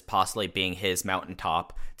this, and this possibly being his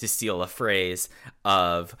mountaintop, to steal a phrase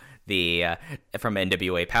of the from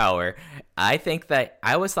NWA Power, I think that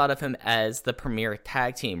I always thought of him as the premier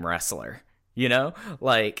tag team wrestler. You know,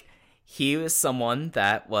 like, he was someone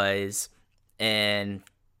that was in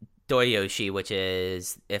Doyoshi, which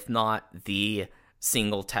is, if not the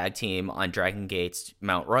single tag team on Dragon Gate's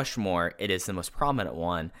Mount Rushmore, it is the most prominent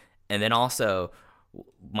one. And then also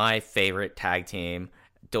my favorite tag team,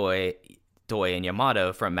 Doi and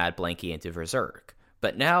Yamato from Mad Blankey into Berserk.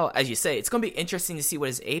 But now, as you say, it's going to be interesting to see what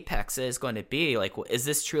his apex is going to be. Like, is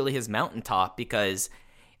this truly his mountaintop? Because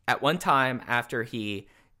at one time, after he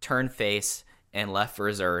turned face and left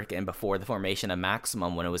Berserk, and before the formation of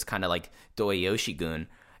Maximum, when it was kind of like Doi Yoshigun,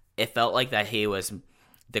 it felt like that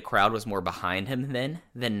the crowd was more behind him then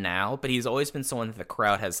than now. But he's always been someone that the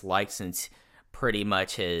crowd has liked since pretty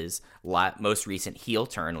much his most recent heel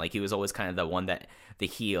turn. Like, he was always kind of the one that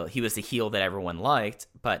he was the heel that everyone liked.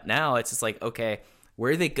 But now it's just like, okay,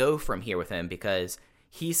 where do they go from here with him? Because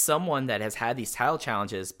he's someone that has had these title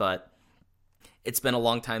challenges, but it's been a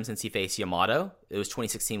long time since he faced Yamato. It was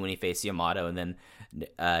 2016 when he faced Yamato, and then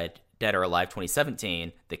Dead or Alive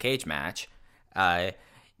 2017, the cage match.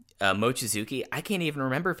 Mochizuki, I can't even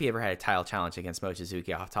remember if he ever had a title challenge against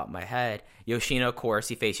Mochizuki off the top of my head. Yoshino, of course,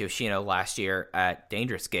 he faced Yoshino last year at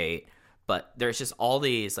Dangerous Gate, but there's just all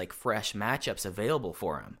these, like, fresh matchups available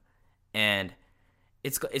for him. And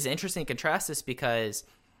it's interesting to contrast this because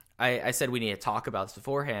I said we need to talk about this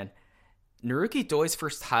beforehand. Naruki Doi's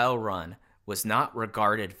first title run was not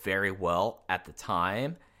regarded very well at the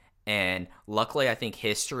time, and luckily I think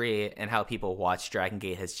history and how people watch Dragon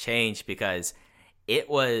Gate has changed, because it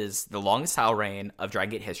was the longest title reign of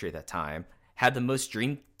Dragon Gate history at that time, had the most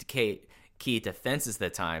Dream Key defenses at the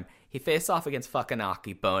time. He faced off against fucking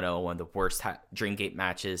Akebono, one of the worst Dream Gate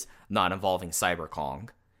matches not involving Cyber Kong.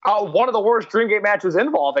 One of the worst Dream Gate matches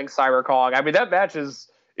involving Cyber Kong. I mean, that match is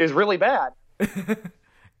really bad.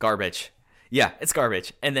 Garbage. Yeah, it's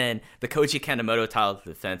garbage. And then the Koji Kanemoto title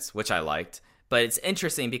defense, which I liked. But it's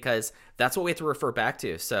interesting because that's what we have to refer back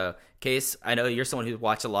to. So, Case, I know you're someone who's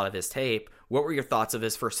watched a lot of his tape. What were your thoughts of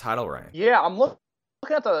his first title reign? Yeah, I'm looking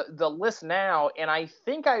at the list now, and I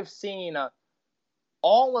think I've seen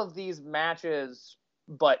all of these matches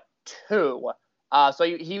but two. So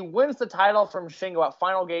he wins the title from Shingo at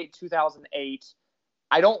Final Gate 2008.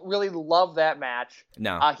 I don't really love that match.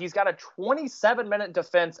 No. He's got a 27-minute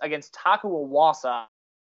defense against Taku Iwasa.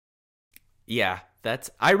 Yeah,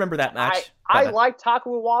 I remember that match. I like Taku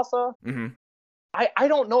Iwasa. Mm-hmm. I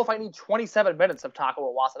don't know if I need 27 minutes of Taku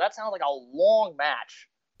Iwasa. That sounds like a long match.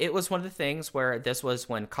 It was one of the things where this was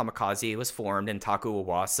when Kamikaze was formed and Taku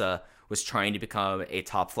Iwasa was trying to become a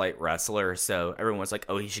top flight wrestler. So everyone was like,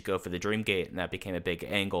 oh, he should go for the Dream Gate. And that became a big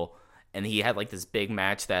angle. And he had like this big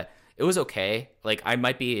match that it was okay. Like, I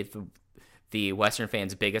might be the Western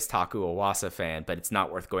fans' biggest Taku Iwasa fan, but it's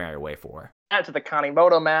not worth going out of your way for. To the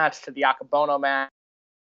Kanemoto match, to the Akebono match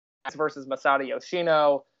versus Masato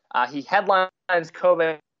Yoshino. He headlines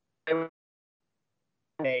Kobe a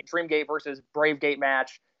Dream Gate versus Brave Gate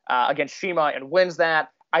match against Shima and wins that.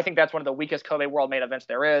 I think that's one of the weakest Kobe World main events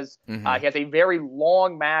there is. Mm-hmm. He has a very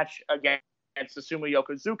long match against Susumu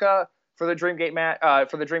Yokozuka for the Dream Gate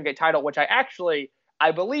for the Dream Gate title, which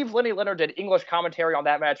I believe Lenny Leonard did English commentary on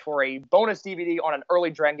that match for a bonus DVD on an early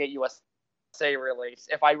Dragon Gate USA release.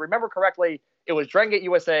 If I remember correctly, it was Dragon Gate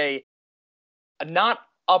USA, not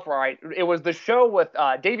Upright. It was the show with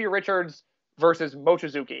Davey Richards versus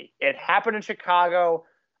Mochizuki. It happened in Chicago.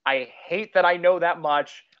 I hate that I know that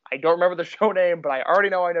much. I don't remember the show name, but I already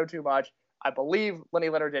know I know too much. I believe Lenny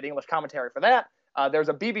Leonard did English commentary for that. There's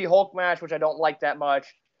a BB Hulk match, which I don't like that much.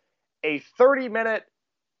 A 30-minute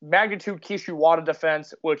Magnitude Kishiwada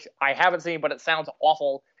defense, which I haven't seen, but it sounds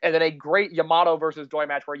awful. And then a great Yamato versus Doi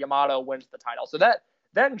match where Yamato wins the title. So that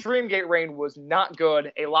Dreamgate reign was not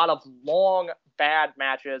good. A lot of long, bad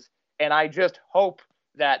matches. And I just hope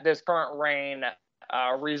that this current reign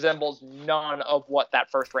resembles none of what that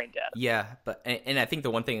first reign did. Yeah, and I think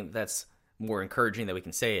the one thing that's more encouraging that we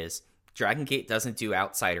can say is Dragon Gate doesn't do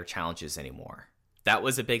outsider challenges anymore. That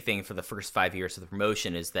was a big thing for the first 5 years of the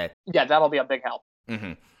promotion, is that... Yeah, that'll be a big help.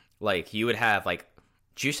 Mm-hmm. Like, you would have, like,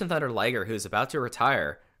 Jushin Thunder Liger, who's about to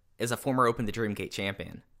retire, is a former Open the Dream Gate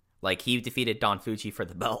champion. Like, he defeated Don Fuji for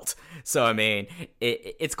the belt. So, I mean,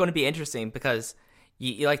 it's going to be interesting because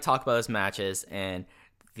you like, talk about those matches, and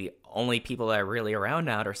the only people that are really around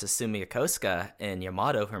now are Susumu Yokosuka and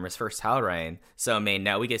Yamato from his first title reign. So, I mean,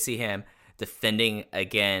 now we get to see him defending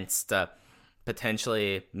against...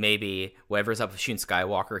 potentially maybe whatever's up with Shun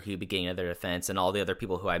Skywalker, he'll be getting another defense, and all the other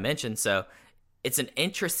people who I mentioned. So it's an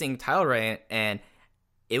interesting title reign, and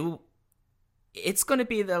it's going to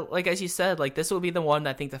be like, as you said, like, this will be the one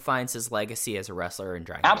that I think defines his legacy as a wrestler in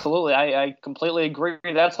Dragon Ball. Absolutely. I completely agree.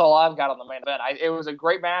 That's all I've got on the main event. It was a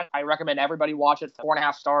great match. I recommend everybody watch it.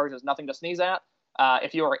 4.5 stars is nothing to sneeze at.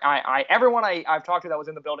 If you are, everyone I've talked to that was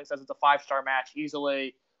in the building says it's a 5-star match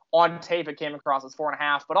easily. On tape, it came across as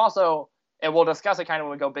 4.5, but also, and we'll discuss it kind of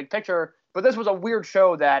when we go big picture, but this was a weird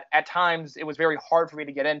show that at times it was very hard for me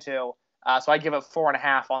to get into. So I give it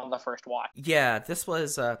 4.5 on the first watch. Yeah, this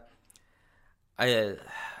was, I'm trying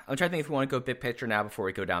to think if we want to go big picture now before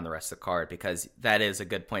we go down the rest of the card, because that is a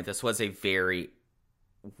good point. This was a very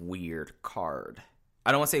weird card.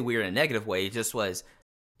 I don't want to say weird in a negative way.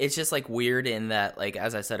 It's just like weird in that, like,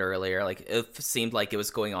 as I said earlier, like, it seemed like it was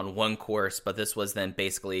going on one course, but this was then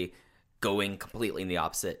basically going completely in the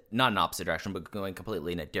opposite, not an opposite direction, but going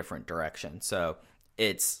completely in a different direction. So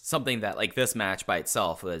it's something that, like, this match by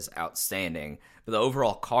itself was outstanding, but the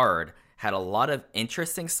overall card had a lot of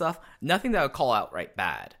interesting stuff. Nothing that I would call outright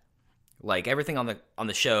bad. Like, everything on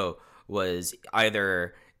the show was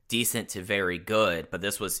either decent to very good, but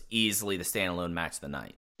this was easily the standalone match of the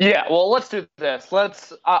night. Yeah, well, let's do this.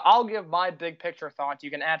 I'll give my big picture thoughts.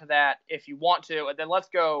 You can add to that if you want to, and then let's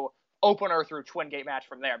go opener through Twin Gate match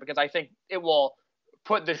from there, because I think it will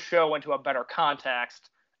put the show into a better context.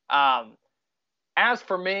 As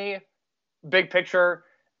for me, big picture,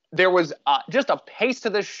 there was just a pace to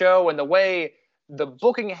this show, and the way the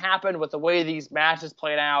booking happened with the way these matches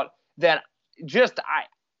played out, that just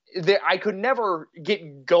I could never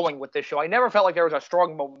get going with this show. I never felt like there was a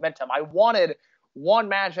strong momentum. I wanted one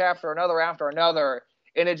match after another,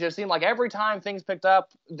 and it just seemed like every time things picked up,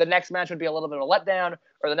 the next match would be a little bit of a letdown,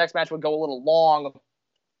 or the next match would go a little long.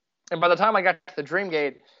 And by the time I got to the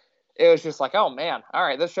Dreamgate, it was just like, oh man, all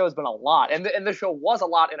right, this show's been a lot. And this show was a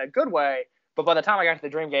lot in a good way, but by the time I got to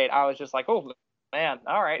the Dreamgate, I was just like, oh man,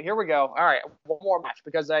 all right, here we go. All right, one more match,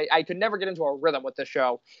 because I could never get into a rhythm with this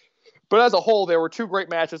show. But as a whole, there were 2 great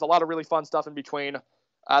matches, a lot of really fun stuff in between.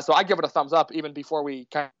 So I give it a thumbs up even before we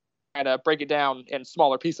kind of break it down in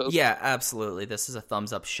smaller pieces. Yeah, absolutely. This is a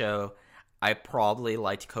thumbs up show. I probably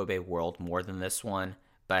liked Kobe World more than this one,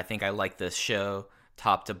 but I think I like this show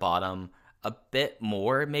top to bottom a bit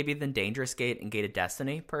more maybe than Dangerous Gate and Gate of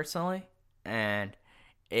Destiny personally. And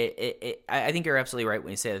I think you're absolutely right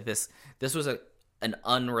when you say that this was an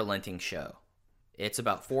unrelenting show. It's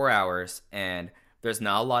about 4 hours, and there's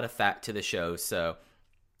not a lot of fat to the show, so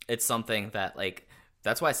it's something that, like,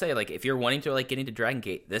 that's why I say, like, if you're wanting to, like, get into Dragon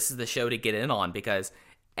Gate, this is the show to get in on, because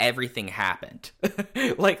everything happened.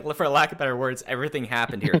 Like, for lack of better words, everything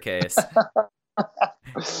happened here, Case.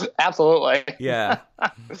 Absolutely. Yeah.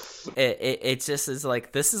 It just is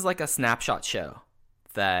like, this is like a snapshot show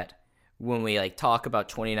that when we, like, talk about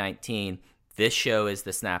 2019, this show is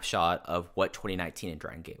the snapshot of what 2019 in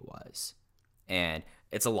Dragon Gate was. And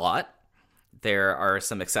it's a lot. There are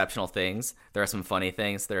some exceptional things. There are some funny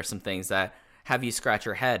things. There are some things that have you scratch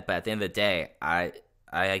your head, but at the end of the day, I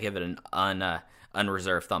give it an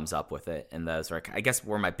unreserved thumbs up with it, and those are, I guess,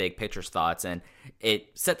 were my big picture thoughts, and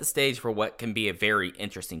it set the stage for what can be a very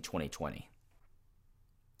interesting 2020.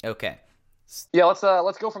 Okay. Yeah,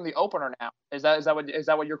 let's go from the opener now. Is that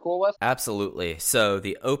what you're cool with? Absolutely. So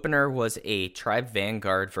the opener was a Tribe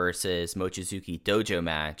Vanguard versus Mochizuki Dojo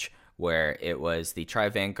match, where it was the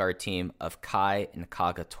Tribe Vanguard team of Kai and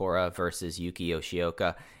Kagatora versus Yuki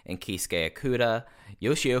Yoshioka and Kisuke Okuda.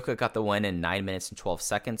 Yoshioka got the win in 9 minutes and 12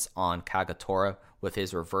 seconds on Kagatora with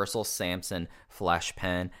his reversal Samson flash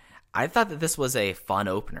pen. I thought that this was a fun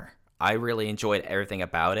opener. I really enjoyed everything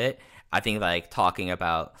about it. I think, like, talking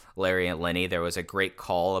about Larry and Lenny, there was a great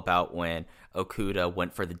call about when Okuda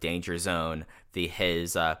went for the danger zone,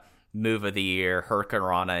 his move of the year, Hurricane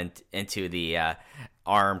Rana into the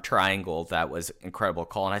arm triangle. That was incredible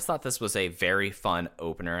call, and I thought this was a very fun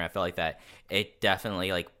opener. I feel like that it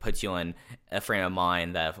definitely like puts you in a frame of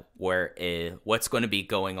mind that what's going to be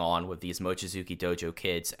going on with these Mochizuki Dojo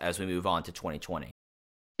kids as we move on to 2020.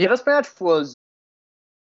 Yeah, this match was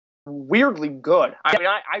weirdly good. I mean,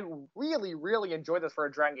 I really, really enjoyed this for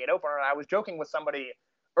a Dragon Gate opener, and I was joking with somebody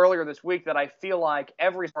earlier this week that I feel like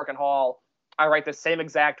every Spark Hall, I write the same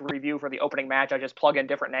exact review for the opening match. I just plug in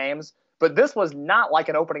different names. But this was not like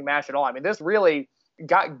an opening match at all. I mean, this really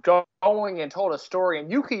got going and told a story.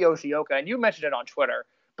 And Yuki Yoshioka, and you mentioned it on Twitter,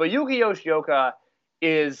 but Yuki Yoshioka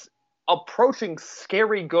is approaching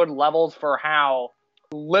scary good levels for how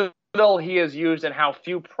little he is used and how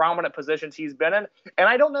few prominent positions he's been in. And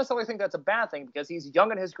I don't necessarily think that's a bad thing because he's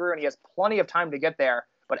young in his career and he has plenty of time to get there.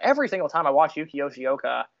 But every single time I watch Yuki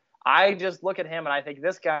Yoshioka, I just look at him and I think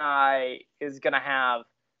this guy is going to have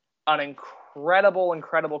an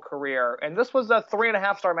incredible career. And this was a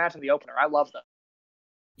 3.5-star match in the opener. I love them.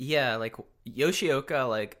 Yeah, like Yoshioka,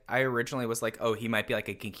 like I originally was like, oh, he might be like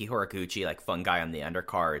a Genki Horiguchi, like fun guy on the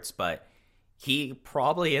undercards, but he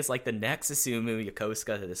probably is like the next Susumu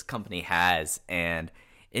Yokosuka that this company has, and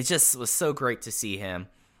it just was so great to see him.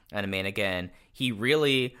 And I mean, again, he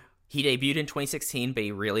debuted in 2016, but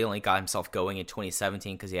he really only got himself going in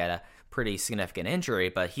 2017 because he had a pretty significant injury.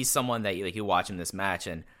 But he's someone that you watch in this match,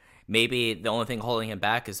 and maybe the only thing holding him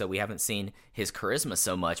back is that we haven't seen his charisma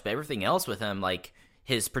so much, but everything else with him, like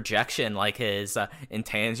his projection, like his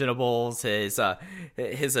intangibles,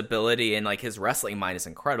 his ability, and like his wrestling mind is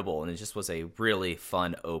incredible. And it just was a really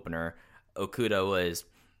fun opener. Okuda was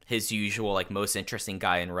his usual, like, most interesting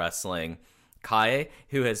guy in wrestling. Kai,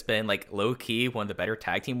 who has been like low-key one of the better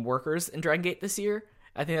tag team workers in Dragon Gate this year,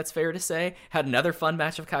 I think that's fair to say, had another fun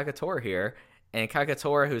match of Kagetora here. And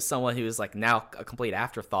Kagetora, who's someone who's like now a complete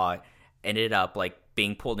afterthought, ended up like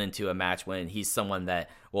being pulled into a match when he's someone that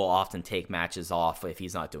will often take matches off if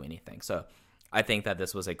he's not doing anything. So I think that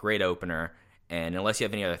this was a great opener. And unless you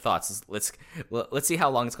have any other thoughts, let's see how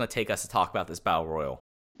long it's going to take us to talk about this Battle Royal.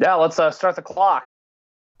 Yeah, let's start the clock.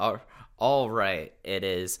 All right. It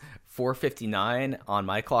is 4:59 on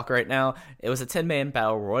my clock right now. It was a 10-man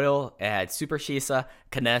Battle Royal. It had Super Shisa,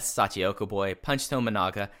 Kness, Sachioka Boy, Punch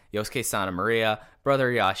Tominaga, Yosuke Santa Maria, Brother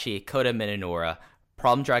Yashi, Kota Minoura,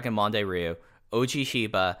 Problem Dragon Monde Ryu, Oji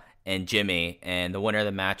Shiba, and Jimmy. And the winner of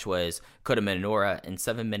the match was Kota Minoura in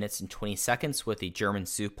 7 minutes and 20 seconds with the German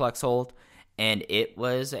suplex hold. And it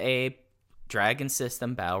was a Dragon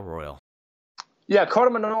System Battle Royal. Yeah, Kota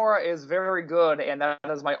Minoura is very good, and that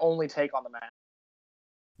is my only take on the match.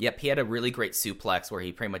 Yep, he had a really great suplex where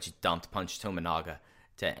he pretty much dumped Punch Tominaga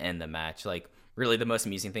to end the match. Like, really the most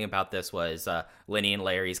amusing thing about this was Lenny and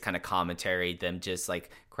Larry's kind of commentary, them just like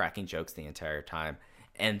cracking jokes the entire time.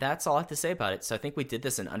 And that's all I have to say about it. So I think we did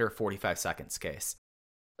this in under 45 seconds, Case.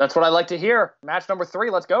 That's what I like to hear. Match number 3,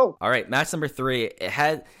 let's go. All right, match number 3.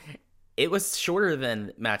 It was shorter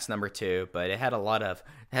than match number 2, but it had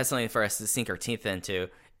something for us to sink our teeth into.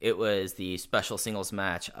 It was the special singles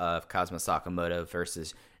match of Kazuma Sakamoto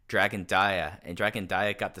versus Dragon Dia. And Dragon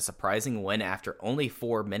Dia got the surprising win after only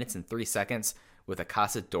 4 minutes and 3 seconds with a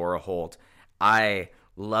Casadora hold. I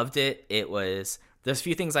loved it. There's a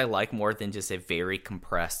few things I like more than just a very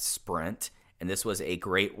compressed sprint. And this was a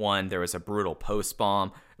great one. There was a brutal post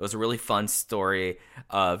bomb. It was a really fun story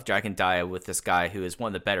of Dragon Dia with this guy who is one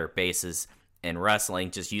of the better bases in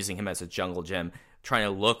wrestling, just using him as a jungle gym, trying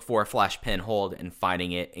to look for a flash pin hold and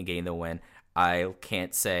finding it and getting the win. I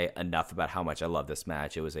can't say enough about how much I love this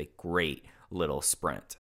match. It was a great little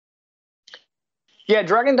sprint. Yeah,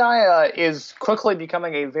 Dragon Dia is quickly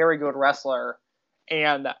becoming a very good wrestler,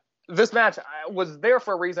 and this match was there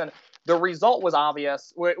for a reason. The result was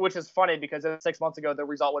obvious, which is funny because 6 months ago the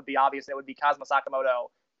result would be obvious. It would be Kazuma Sakamoto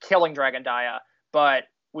killing Dragon Dia, but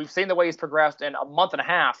we've seen the way he's progressed in a month and a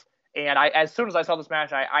half. And as soon as I saw this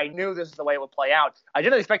match, I knew this is the way it would play out. I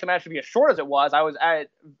didn't expect the match to be as short as it was. I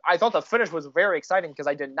thought the finish was very exciting because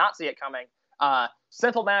I did not see it coming.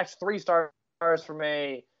 Simple match, 3 stars for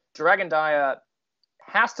me. Dragon Dia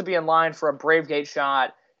has to be in line for a Brave Gate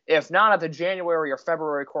shot. If not at the January or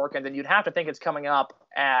February Korakuen, then you'd have to think it's coming up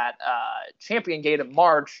at Champion Gate in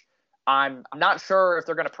March. I'm not sure if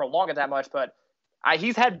they're going to prolong it that much, but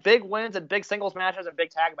he's had big wins and big singles matches and big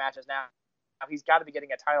tag matches now. He's got to be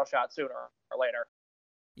getting a title shot sooner or later.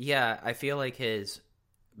 Yeah, I feel like his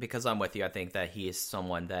because I'm with you. I think that he is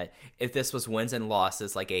someone that if this was wins and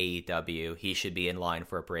losses like AEW, he should be in line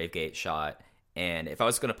for a Brave Gate shot. And if I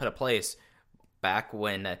was going to put a place back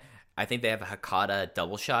when I think they have a Hakata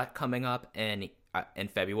double shot coming up in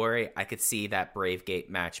February, I could see that Brave Gate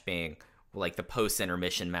match being like the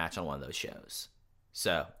post-intermission match on one of those shows.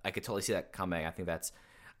 So I could totally see that coming.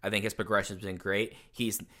 I think his progression's been great.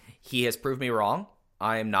 He has proved me wrong.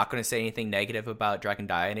 I am not going to say anything negative about Dragon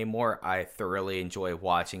Dia anymore. I thoroughly enjoy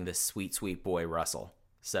watching this sweet, sweet boy wrestle.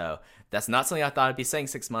 So that's not something I thought I'd be saying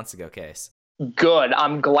 6 months ago, Case. Good.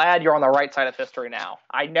 I'm glad you're on the right side of history now.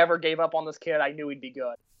 I never gave up on this kid. I knew he'd be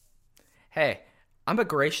good. Hey, I'm a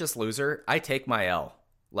gracious loser. I take my L.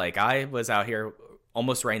 Like, I was out here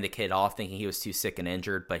almost writing the kid off thinking he was too sick and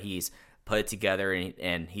injured, but he's put it together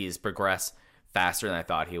and he's progressed faster than I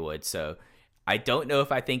thought he would. So I don't know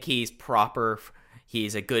if I think he's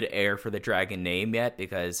a good heir for the Dragon name yet,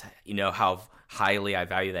 because you know how highly I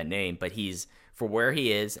value that name, but he's, for where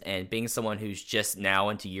he is and being someone who's just now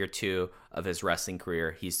into year 2 of his wrestling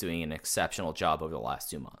career, he's doing an exceptional job over the last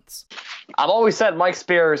 2 months. I've always said Mike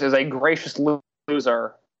Spears is a gracious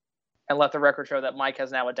loser, and let the record show that Mike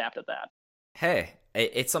has now adapted that. Hey,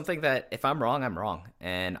 it's something that if I'm wrong, I'm wrong,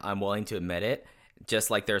 and I'm willing to admit it. Just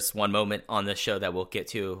like there's one moment on this show that we'll get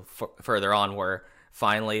to further on where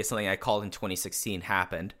finally something I called in 2016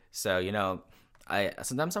 happened. So, you know,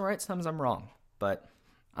 sometimes I'm right, sometimes I'm wrong, but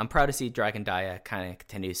I'm proud to see Dragon Dia kind of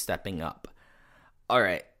continue stepping up. All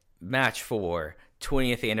right, match 4,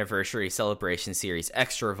 20th anniversary celebration series,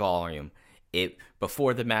 extra volume.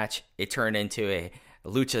 Before the match, it turned into a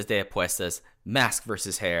Luchas de Apuestas, mask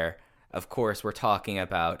versus hair. Of course, we're talking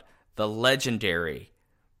about the legendary,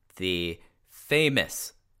 the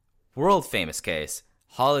famous, world famous case,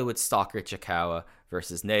 Hollywood Stalker Ichikawa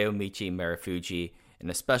versus Naomichi Marufuji in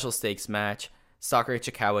a special stakes match. Stalker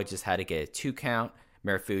Ichikawa just had to get a 2 count.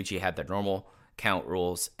 Marufuji had the normal count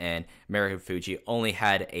rules, and Marufuji only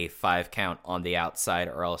had a 5 count on the outside,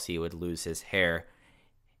 or else he would lose his hair.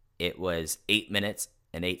 It was 8 minutes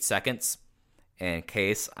and 8 seconds. And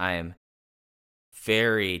Case, I am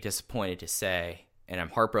very disappointed to say, and I'm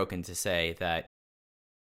heartbroken to say, that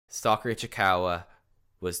Stalker Ichikawa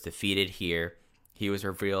was defeated here. He was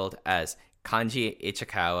revealed as Kanji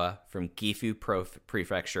Ichikawa from Gifu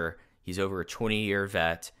Prefecture. He's over a 20-year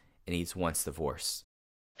vet, and he's once divorced.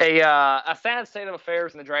 A sad state of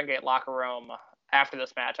affairs in the Dragon Gate locker room after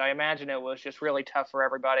this match. I imagine it was just really tough for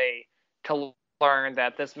everybody to learn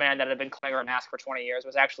that this man that had been claiming a mask for 20 years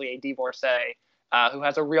was actually a divorcee who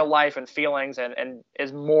has a real life and feelings and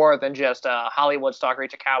is more than just a Hollywood Stalker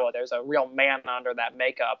Ichikawa. There's a real man under that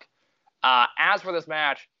makeup. As for this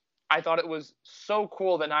match, I thought it was so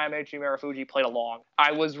cool that Naomichi Marufuji played along.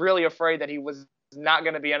 I was really afraid that he was not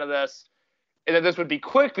going to be into this, and that this would be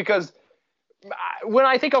quick, because when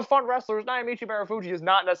I think of fun wrestlers, Naomichi Marufuji is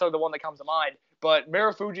not necessarily the one that comes to mind, but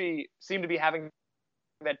Marufuji seemed to be having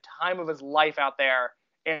the time of his life out there,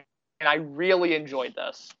 and I really enjoyed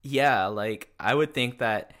this. Yeah, like, I would think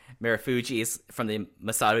that Marufuji is from the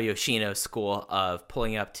Masato Yoshino school of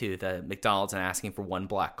pulling up to the McDonald's and asking for 1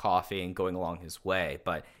 black coffee and going along his way,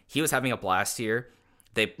 but he was having a blast here.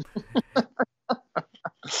 There's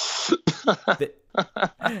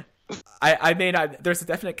a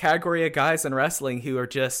definite category of guys in wrestling who are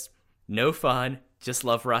just no fun, just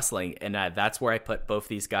love wrestling, and that's where I put both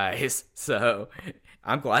these guys. So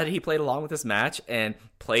I'm glad he played along with this match and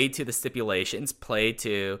played to the stipulations, played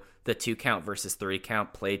to the 2 count versus 3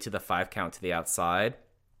 count, played to the 5 count to the outside,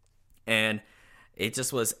 and it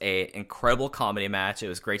just was a incredible comedy match. It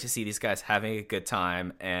was great to see these guys having a good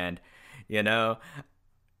time, and you know,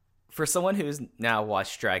 for someone who's now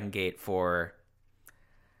watched Dragon Gate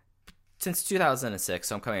since 2006,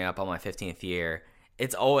 so I'm coming up on my 15th year,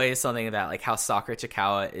 it's always something that, like, how Stalker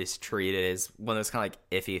Ichikawa is treated is one of those kind of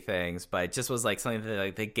like iffy things, but it just was like something that,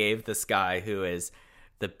 like, they gave this guy who is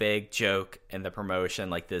the big joke in the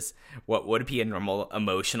promotion, like this, what would be a normal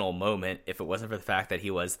emotional moment if it wasn't for the fact that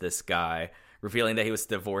he was this guy, revealing that he was a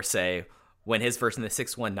divorcee when his version of the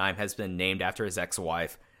 619 has been named after his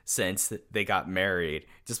ex-wife since they got married.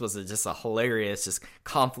 Just was just a hilarious just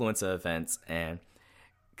confluence of events, and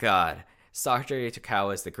God, Stalker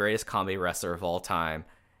Ichikawa is the greatest comedy wrestler of all time,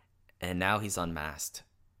 and now he's unmasked.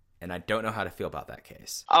 And I don't know how to feel about that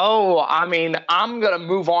case. Oh, I mean, I'm going to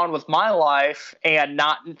move on with my life and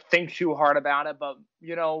not think too hard about it. But,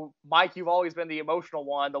 you know, Mike, you've always been the emotional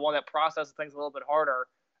one, the one that processes things a little bit harder.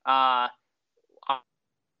 I'm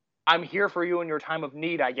here for you in your time of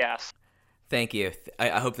need, I guess. Thank you.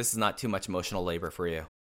 I hope this is not too much emotional labor for you.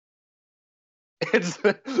 it's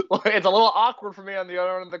a little awkward for me on the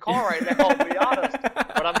other end of the call right now, I'll be honest.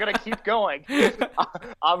 But I'm gonna keep going.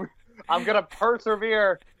 I'm gonna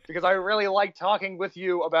persevere because I really like talking with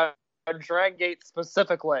you about Dragon Gate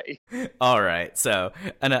specifically. All right, so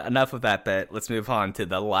enough of that bit. Let's move on to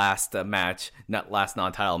the last last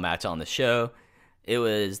non-title match on the show. It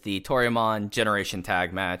was the Toryumon Generation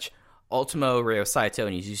Tag match. Ultimo, Ryo Saito,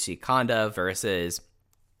 and Yasushi Kanda versus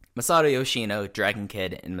Masato Yoshino, Dragon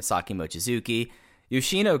Kid, and Masaki Mochizuki.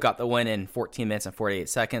 Yoshino got the win in 14 minutes and 48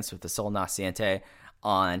 seconds with the Sol Naciente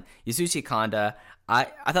on Yasushi Kanda. I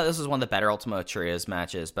thought this was one of the better Ultimo Trios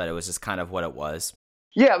matches, but it was just kind of what it was.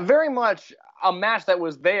 Yeah, very much a match that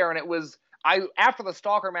was there, and it was after the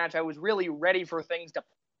Stalker match, I was really ready for things to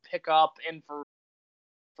pick up and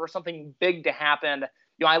for something big to happen.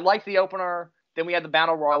 I liked the opener. Then we had the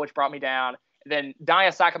Battle Royal, which brought me down. Then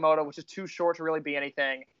Daya Sakamoto, which is too short to really be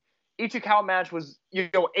anything. Ichikawa match was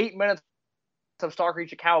 8 minutes of Stalker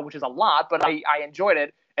Ichikawa, which is a lot, but I enjoyed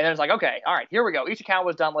it. And then it's like, okay, all right, here we go. Ichikawa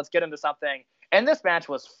was done. Let's get into something. And this match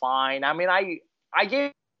was fine. I mean, I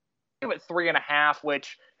gave it 3.5,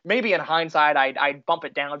 which maybe in hindsight I'd bump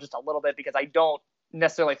it down just a little bit because I don't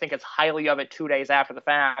necessarily think it's highly of it 2 days after the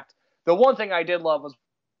fact. The one thing I did love was,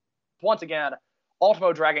 once again,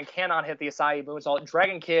 Ultimo Dragon cannot hit the Asai moonsault.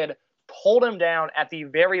 Dragon Kid pulled him down at the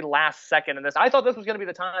very last second in this. I thought this was going to be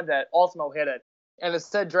the time that Ultimo hit it. And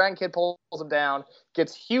instead, Dragon Kid pulls him down,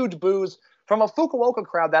 gets huge boos from a Fukuoka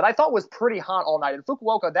crowd that I thought was pretty hot all night. And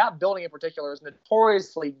Fukuoka, that building in particular, is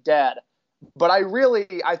notoriously dead. But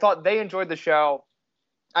I thought they enjoyed the show.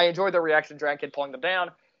 I enjoyed the reaction, Dragon Kid pulling them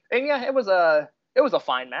down. And yeah, it was a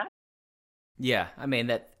fine match. Yeah, I mean,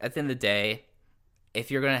 that at the end of the day, if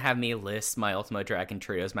you're going to have me list my Ultimo Dragon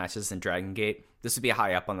Trios matches in Dragon Gate, this would be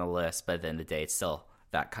high up on the list, but at the end of the day, it's still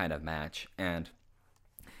that kind of match. And,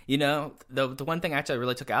 the one thing actually I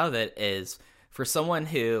really took out of it is, for someone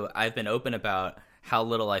who I've been open about how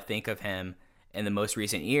little I think of him in the most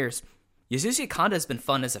recent years, Yasushi Kanda has been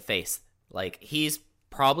fun as a face. Like, he's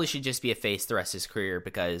probably should just be a face the rest of his career,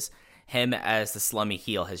 because him as the slummy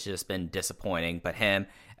heel has just been disappointing, but him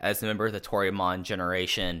as a member of the Toryumon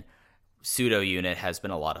Generation pseudo unit has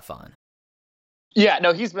been a lot of fun. Yeah,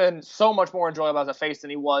 no, he's been so much more enjoyable as a face than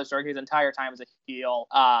he was during his entire time as a heel.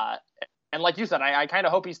 And like you said, I kind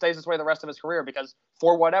of hope he stays this way the rest of his career, because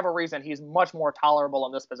for whatever reason, he's much more tolerable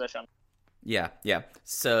in this position. Yeah.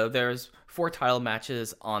 So there's 4 title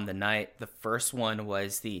matches on the night. The first one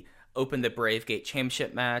was the Open the Brave Gate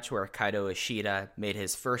Championship match, where Kaito Ishida made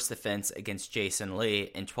his first defense against Jason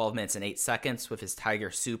Lee in 12 minutes and 8 seconds with his Tiger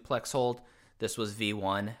Suplex hold. This was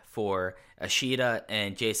V1 for Ishida,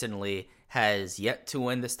 and Jason Lee has yet to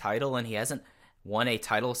win this title, and he hasn't won a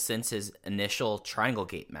title since his initial Triangle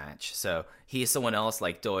Gate match. So he's someone else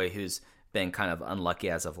like Doi who's been kind of unlucky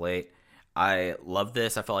as of late. I love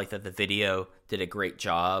this. I felt like that the video did a great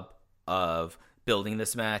job of building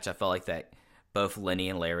this match. I felt like that both Lenny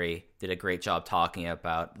and Larry did a great job talking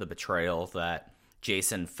about the betrayal that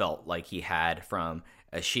Jason felt like he had from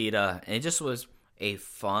Ishida. And it just was a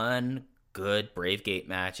fun, good Brave Gate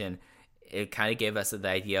match, and it kind of gave us the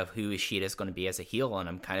idea of who Ishida is going to be as a heel, and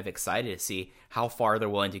I'm kind of excited to see how far they're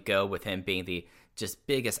willing to go with him being the just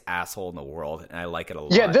biggest asshole in the world, and I like it a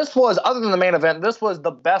lot. Yeah, this was, other than the main event, this was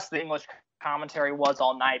the best the English commentary was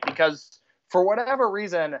all night, because for whatever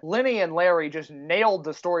reason, Lenny and Larry just nailed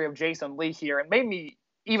the story of Jason Lee here and made me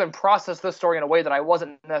even process this story in a way that I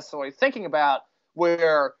wasn't necessarily thinking about,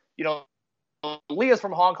 where, Lee is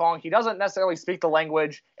from Hong Kong. He doesn't necessarily speak the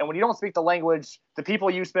language, and when you don't speak the language, the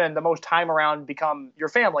people you spend the most time around become your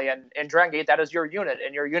family, and in Dragon Gate, that is your unit,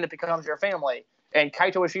 and your unit becomes your family. And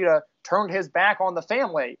Kaito Ishida turned his back on the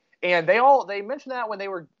family, and they mentioned that when they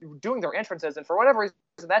were doing their entrances, and for whatever reason,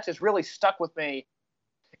 that just really stuck with me.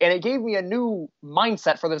 And it gave me a new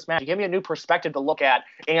mindset for this match. It gave me a new perspective to look at.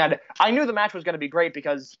 And I knew the match was going to be great,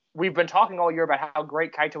 because we've been talking all year about how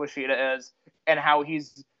great Kaito Ishida is and how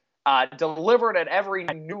he's delivered at every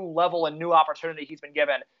new level and new opportunity he's been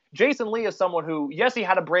given. Jason Lee is someone who, yes, he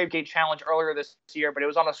had a Brave Gate challenge earlier this year, but it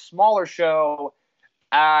was on a smaller show.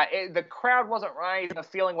 The crowd wasn't right. The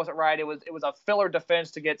feeling wasn't right. It was a filler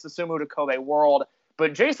defense to get Susumu to Kobe World.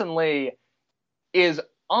 But Jason Lee is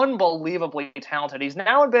unbelievably talented. He's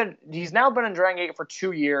now been in Dragon Gate for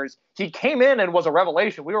 2 years. He came in and was a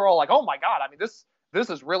revelation. We were all like, oh my God, I mean, this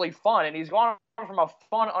is really fun. And he's gone from a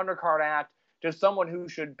fun undercard act to someone who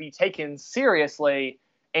should be taken seriously.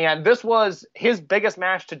 And this was his biggest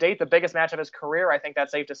match to date, the biggest match of his career, I think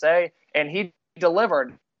that's safe to say. And he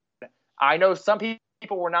delivered. I know some people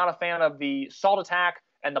were not a fan of the salt attack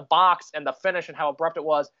and the box and the finish and how abrupt it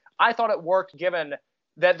was. I thought it worked given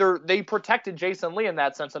they protected Jason Lee in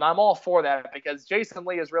that sense, and I'm all for that because Jason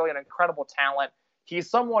Lee is really an incredible talent. He's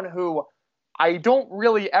someone who I don't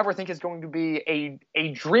really ever think is going to be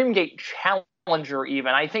a Dreamgate challenger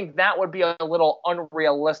even. I think that would be a little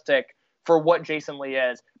unrealistic for what Jason Lee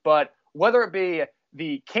is. But whether it be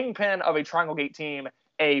the kingpin of a Triangle Gate team,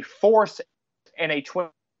 a Force and a Twin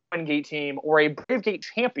Gate team, or a Brave Gate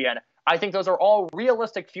champion, I think those are all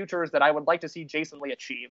realistic futures that I would like to see Jason Lee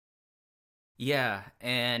achieve. Yeah,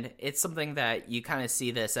 and it's something that you kind of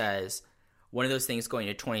see this as one of those things going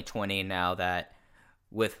to 2020 now that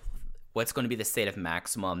with what's going to be the state of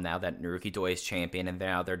Maximum now that Naruki Doi is champion and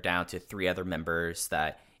now they're down to 3 other members,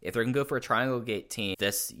 that if they're going to go for a Triangle Gate team,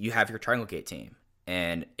 you have your Triangle Gate team.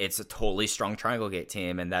 And it's a totally strong Triangle Gate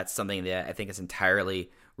team, and that's something that I think is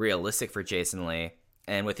entirely realistic for Jason Lee.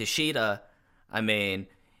 And with Ishida, I mean,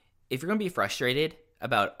 if you're going to be frustrated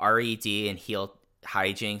about RED and heel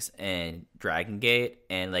hijinks and Dragon Gate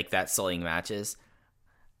and like that sullying matches,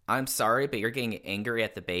 I'm sorry, but you're getting angry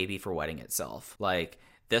at the baby for wetting itself. Like,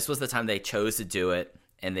 this was the time they chose to do it,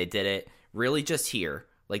 and they did it really just here.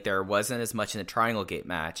 Like, there wasn't as much in the Triangle Gate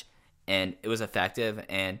match, and it was effective.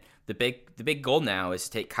 And the big goal now is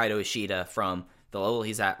to take Kaito Ishida from the level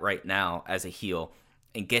he's at right now as a heel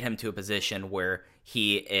and get him to a position where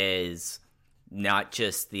he is not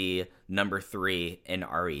just the number 3 in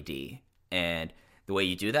RED. And the way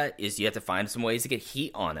you do that is you have to find some ways to get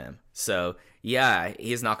heat on him. So, yeah,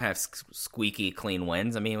 he's not going to have squeaky clean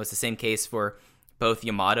wins. I mean, it was the same case for both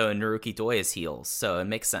Yamato and Naruki Doi as heels, so it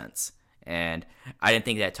makes sense. And I didn't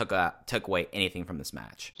think that took away anything from this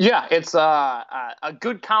match. Yeah, it's a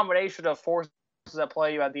good combination of forces at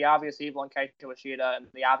play. You had the obvious evil in Kaito Ishida and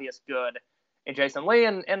the obvious good in Jason Lee,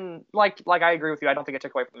 and like I agree with you, I don't think it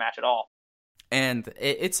took away from the match at all. And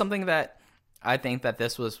it's something that I think that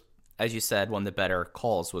this was, as you said, one of the better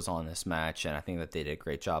calls was on this match, and I think that they did a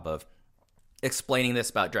great job of explaining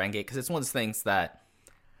this about Dragon Gate, because it's one of those things that,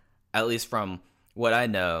 at least from what I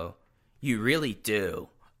know, you really do.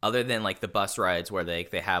 Other than like the bus rides where they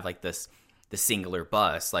have like the singular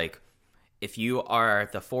bus, like if you are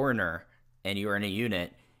the foreigner and you are in a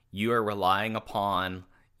unit, you are relying upon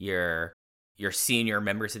your senior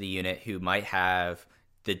members of the unit who might have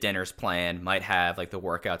the dinners planned, might have like the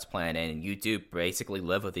workouts planned, and you do basically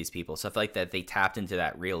live with these people. So I feel like that they tapped into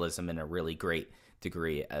that realism in a really great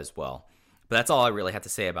degree as well. But that's all I really have to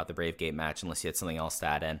say about the Brave Gate match, unless you had something else to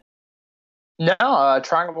add in. No,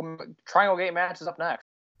 Triangle Gate match is up next.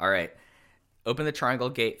 All right. Open the Triangle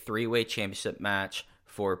Gate 3-way championship match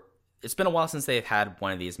for... It's been a while since they've had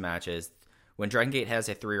one of these matches. When Dragon Gate has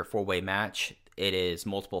a 3 or 4-way match, it is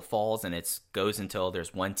multiple falls, and it goes until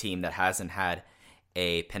there's one team that hasn't had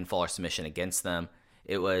a pinfall or submission against them.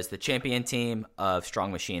 It was the champion team of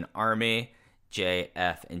Strong Machine Army, J,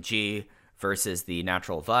 F, and G, versus the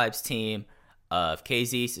Natural Vibes team of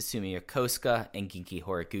KZ, Susumu Yokosuka, and Genki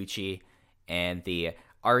Horiguchi, and the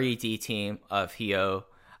RED team of Hyo,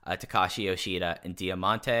 Takashi Yoshida, and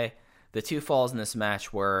Diamante. The 2 falls in this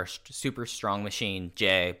match were Super Strong Machine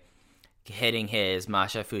J hitting his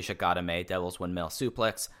Masha Fusha Gadame Devil's Windmill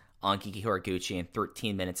Suplex on Genki Horiguchi in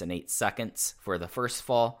 13 minutes and 8 seconds for the first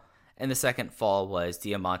fall. And the second fall was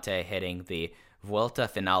Diamante hitting the Vuelta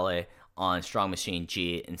Finale on Strong Machine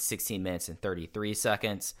G in 16 minutes and 33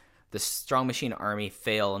 seconds. The Strong Machine Army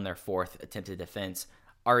fail in their 4th attempted defense.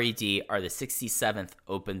 RED are the 67th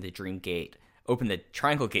Open the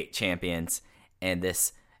Triangle Gate champions, and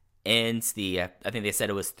this ends the, I think they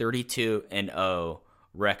said it was 32-0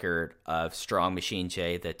 record of Strong Machine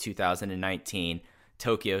J, the 2019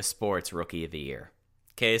 Tokyo Sports Rookie of the Year.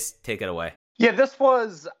 Case, take it away. Yeah, this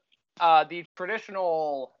was the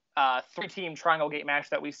traditional 3-team Triangle Gate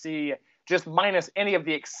match that we see, just minus any of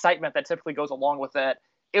the excitement that typically goes along with it.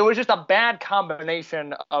 It was just a bad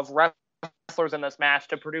combination of wrestlers in this match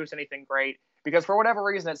to produce anything great, because for whatever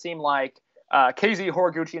reason it seemed like KZ,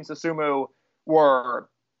 Horiguchi, and Susumu were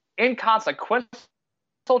inconsequential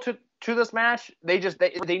to this match. They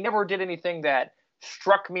never did anything that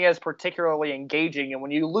struck me as particularly engaging, and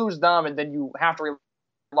when you lose them and then you have to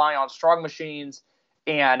rely on Strong Machines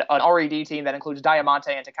and an RED team that includes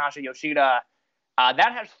Diamante and Takashi Yoshida,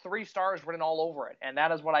 that has 3 stars written all over it, and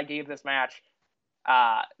that is what I gave this match.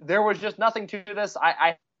 There was just nothing to this.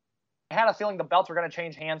 I had a feeling the belts were going to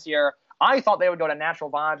change hands here. I thought they would go to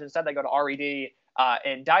Natural Vibes. Instead, they go to RED.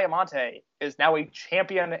 And Diamante is now a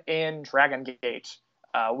champion in Dragon Gate.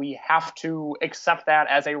 We have to accept that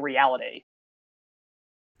as a reality.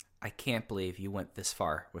 I can't believe you went this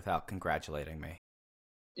far without congratulating me.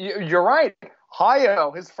 You're right.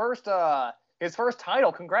 Hyo, his first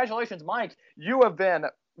title. Congratulations, Mike. You have been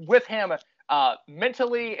with him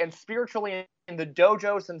mentally and spiritually in the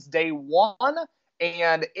dojo since day one.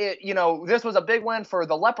 And this was a big win for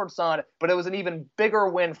the Leopard Son, but it was an even bigger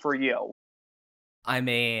win for you. I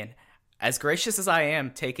mean, as gracious as I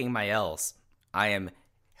am taking my L's, I am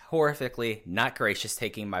horrifically not gracious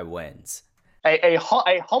taking my wins. A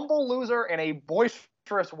humble loser and a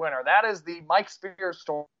boisterous winner. That is the Mike Spears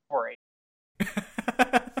story.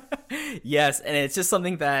 Yes, and it's just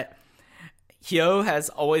something that Hyo has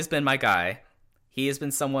always been my guy. He has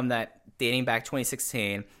been someone that, dating back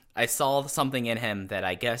 2016, I saw something in him that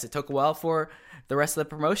I guess it took a while for the rest of the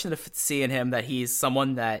promotion to see in him, that he's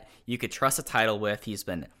someone that you could trust a title with. He's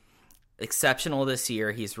been exceptional this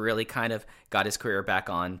year. He's really kind of got his career back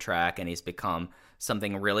on track, and he's become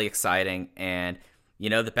something really exciting. And,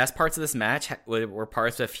 the best parts of this match were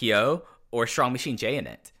parts of Hyo or Strong Machine Jay in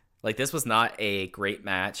it. Like, this was not a great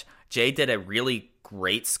match. Jay did a really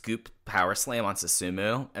great scoop power slam on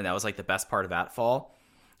Susumu, and that was like the best part of that fall.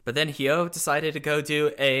 But then Hyo decided to go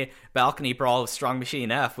do a balcony brawl with Strong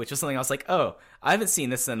Machine F, which was something I was like, oh, I haven't seen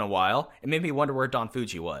this in a while. It made me wonder where Don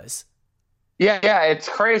Fuji was. Yeah, it's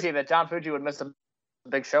crazy that Don Fuji would miss a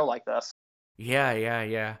big show like this.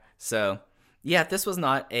 Yeah. So, yeah, this was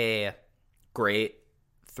not a great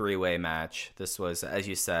three-way match. This was, as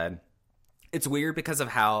you said, it's weird because of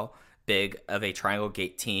how big of a Triangle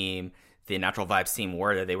Gate team the Natural Vibes team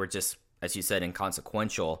were, that they were just, as you said,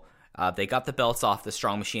 inconsequential. They got the belts off the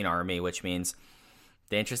Strong Machine Army, which means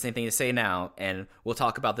the interesting thing to say now, and we'll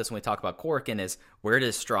talk about this when we talk about Korakuen, is where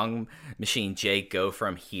does Strong Machine J go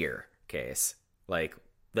from here, Case? Like,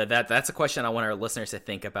 that's a question I want our listeners to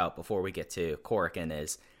think about before we get to Korakuen.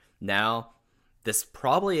 Is now this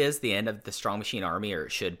probably is the end of the Strong Machine Army, or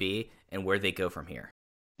it should be, and where they go from here.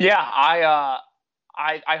 Yeah,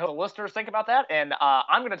 I hope the listeners think about that, and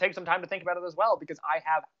I'm going to take some time to think about it as well, because I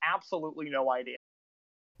have absolutely no idea.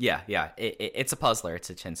 Yeah, it's a puzzler. It's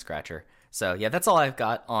a chin scratcher. So, yeah, that's all I've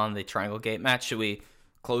got on the Triangle Gate match. Should we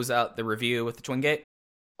close out the review with the Twin Gate?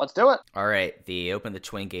 Let's do it. All right, the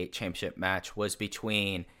Twin Gate Championship match was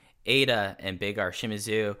between Ada and Big R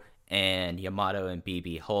Shimizu and Yamato and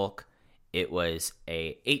BB Hulk. It was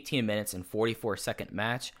a 18 minutes and 44-second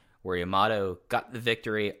match where Yamato got the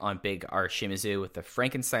victory on Big R Shimizu with the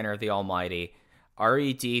Frankensteiner of the Almighty.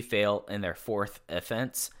 RED failed in their fourth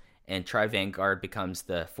offense, and Tri Vanguard becomes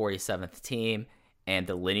the 47th team, and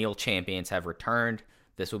the lineal champions have returned.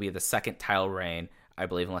 This will be the second title reign, I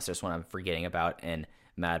believe, unless there's one I'm forgetting about, in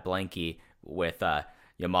Mad Blanky, with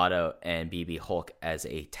Yamato and BB Hulk as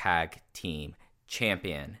a tag team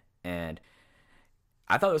champion. And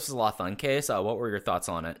I thought this was a lot of fun, Case. What were your thoughts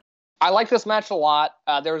on it? I like this match a lot.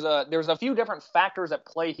 There's a few different factors at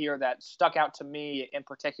play here that stuck out to me in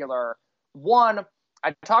particular. One,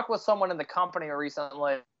 I talked with someone in the company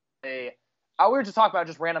recently. We were just talking about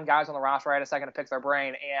just random guys on the roster. I had a second to pick their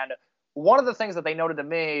brain, and one of the things that they noted to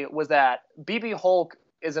me was that BB Hulk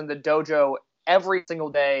is in the dojo every single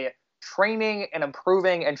day, training and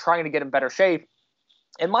improving and trying to get in better shape.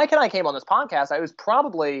 And Mike and I came on this podcast.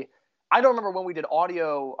 I don't remember when we did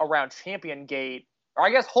audio around Champion Gate, or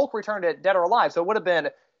I guess Hulk returned at Dead or Alive. So it would have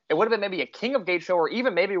been maybe a King of Gate show, or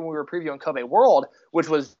even maybe when we were previewing Kobe World, which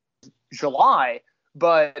was July.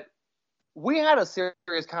 But we had a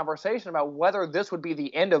serious conversation about whether this would be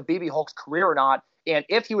the end of BB Hulk's career or not, and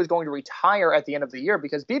if he was going to retire at the end of the year,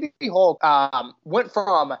 because BB Hulk went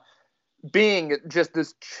from being just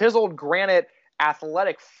this chiseled granite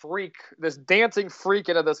athletic freak, this dancing freak,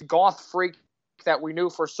 into this goth freak that we knew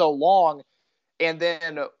for so long. And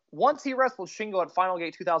then once he wrestled Shingo at Final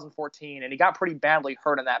Gate 2014, and he got pretty badly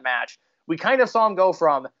hurt in that match, we kind of saw him go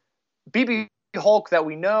from BB Hulk that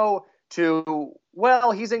we know to,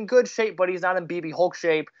 well, he's in good shape, but he's not in BB Hulk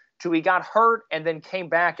shape, to he got hurt and then came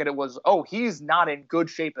back and it was, oh, he's not in good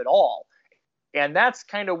shape at all. And that's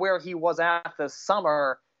kind of where he was at this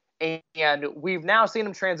summer. And we've now seen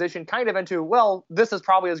him transition kind of into, well, this is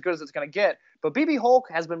probably as good as it's going to get. But BB Hulk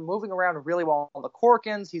has been moving around really well on the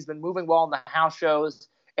Korakuens. He's been moving well in the house shows.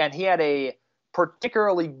 And he had a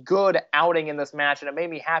particularly good outing in this match. And it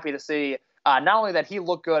made me happy to see not only that he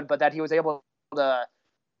looked good, but that he was able to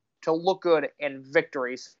look good in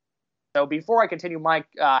victories. So before I continue, Mike,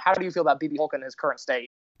 how do you feel about BB Hulk in his current state?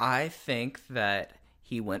 I think that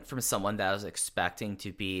he went from someone that I was expecting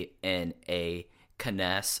to be in a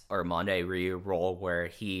Kness or Monday Ryu role where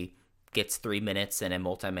he gets 3 minutes in a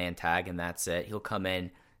multi-man tag and that's it. He'll come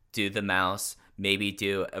in, do the mouse, maybe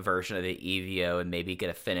do a version of the EVO, and maybe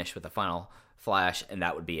get a finish with a final flash, and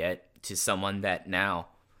that would be it. To someone that now,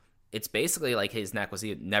 it's basically like his neck was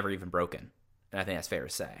never even broken. And I think that's fair to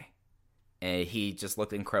say. And he just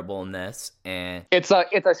looked incredible in this. And it's a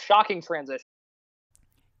shocking transition.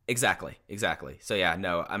 Exactly. So yeah,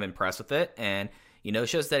 no, I'm impressed with it, and it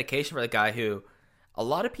shows dedication for the guy who a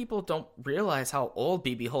lot of people don't realize how old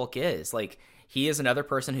BB Hulk is. Like, he is another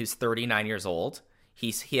person who's 39 years old.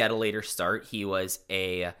 He had a later start. He was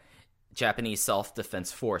a Japanese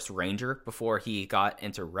self-defense force ranger before he got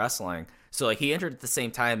into wrestling. So like, he entered at the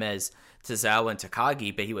same time as Tozawa and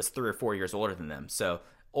Takagi, but he was 3 or 4 years older than them. So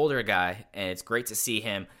older guy, and it's great to see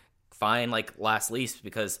him find like last least,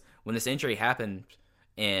 because when this injury happened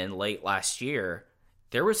in late last year,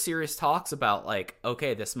 there was serious talks about like,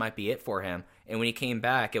 okay, this might be it for him. And when he came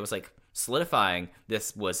back, it was like solidifying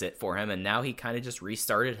this was it for him. And now he kind of just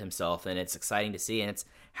restarted himself, and it's exciting to see, and it's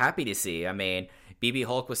happy to see. I mean, BB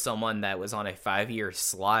Hulk was someone that was on a 5-year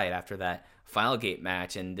slide after that Final Gate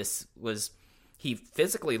match, and he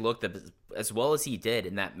physically looked as well as he did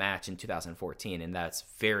in that match in 2014, and that's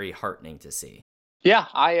very heartening to see. Yeah,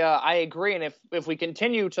 I agree. And if we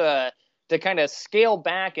continue to kind of scale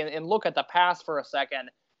back and look at the past for a second,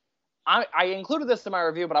 I included this in my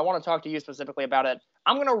review, but I want to talk to you specifically about it.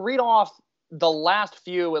 I'm going to read off the last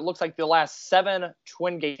few, it looks like the last 7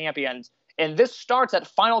 Twin Gate champions. And this starts at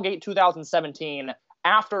Final Gate 2017,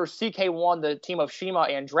 after CK1, the team of Shima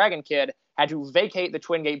and Dragon Kid, had to vacate the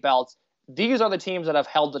Twin Gate belts. These are the teams that have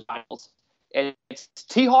held the titles. It's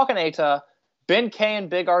T-Hawk and Eita, Ben K and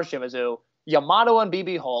Big R Shimizu, Yamato and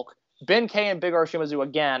BB Hulk, Ben K and Big R Shimizu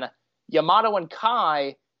again, Yamato and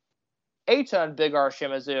Kai, Eita and Big R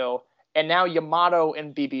Shimizu, and now Yamato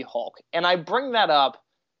and BB Hulk. And I bring that up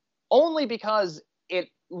only because it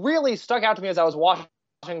really stuck out to me as I was watching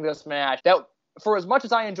this match, that for as much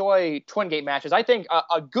as I enjoy Twin Gate matches, I think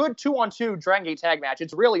a good 2-on-2 Dragon Gate tag match,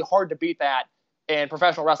 it's really hard to beat that in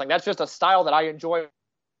professional wrestling. That's just a style that I enjoy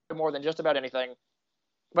more than just about anything.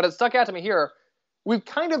 But it stuck out to me here. We've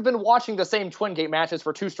kind of been watching the same Twin Gate matches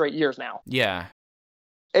for 2 straight years now. Yeah.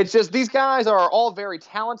 It's just, these guys are all very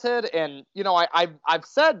talented, and, I've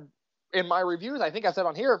said in my reviews, I think I said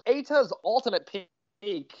on here, Eita's ultimate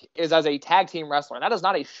peak is as a tag team wrestler. And that is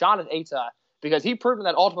not a shot at Eita, because he proved in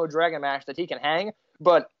that Ultimo Dragon match that he can hang,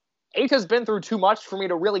 but Eita's been through too much for me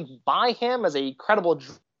to really buy him as a credible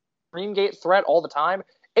Dream Gate threat all the time.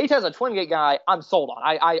 Eita's a Twin Gate guy I'm sold on.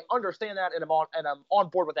 I understand that, and I'm on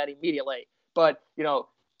board with that immediately. But,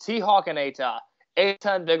 T-Hawk and Eita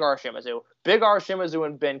and Big R Shimizu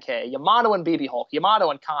and Ben K, Yamato and BB Hulk, Yamato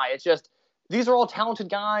and Kai. It's just, these are all talented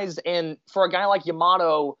guys, and for a guy like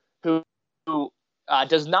Yamato who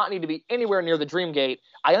does not need to be anywhere near the Dream Gate,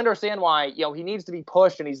 I understand why he needs to be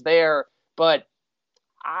pushed and he's there, but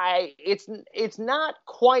it's not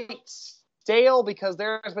quite stale, because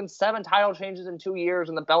there's been 7 title changes in 2 years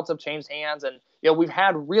and the belts have changed hands, and we've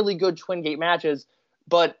had really good Twin Gate matches,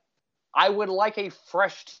 but I would like a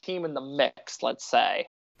fresh team in the mix, let's say.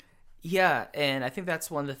 Yeah, and I think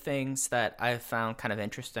that's one of the things that I've found kind of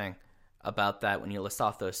interesting about that when you list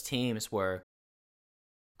off those teams, where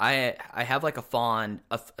I have like a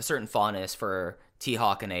certain fondness for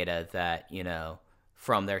T-Hawk and Eita that,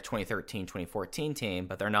 from their 2013-2014 team,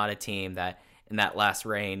 but they're not a team that in that last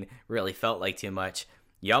reign really felt like too much.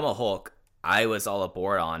 Yama Hulk, I was all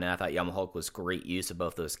aboard on, and I thought Yama Hulk was great use of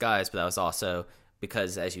both those guys, but that was also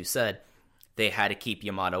because, as you said, they had to keep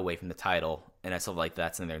Yamato away from the title, and I still like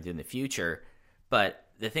that's something they're doing in the future. But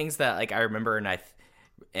the things that like I remember and I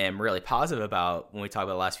am really positive about when we talk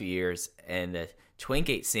about the last few years and the Twin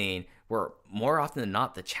Gate scene were more often than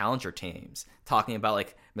not the challenger teams, talking about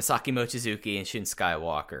like Masaki Mochizuki and Shun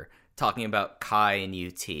Skywalker, talking about Kai and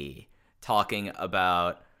UT, talking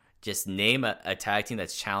about just name a tag team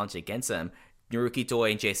that's challenged against them, Naruki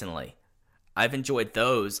Doi and Jason Lee. I've enjoyed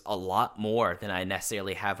those a lot more than I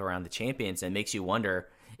necessarily have around the champions, and it makes you wonder,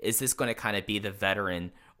 is this going to kind of be the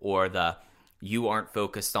veteran or the you aren't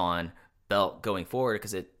focused on belt going forward?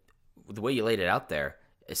 Because the way you laid it out there,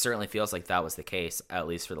 it certainly feels like that was the case, at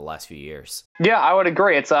least for the last few years. Yeah, I would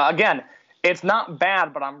agree. It's again, it's not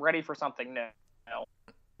bad, but I'm ready for something new.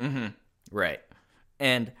 Mm-hmm. Right.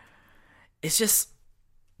 And it's just,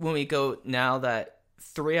 when we go now that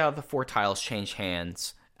 3 out of the 4 titles change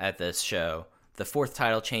hands at this show, the 4th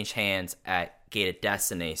title changed hands at Gate of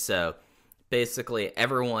Destiny. So basically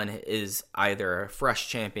everyone is either a fresh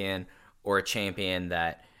champion or a champion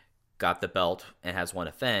that got the belt and has one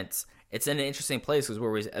offense. It's in an interesting place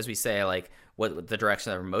because as we say, like what the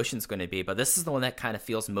direction of the promotion is going to be, but this is the one that kind of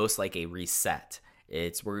feels most like a reset.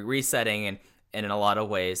 We're resetting, and in a lot of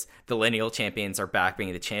ways, the lineal champions are back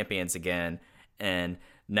being the champions again, and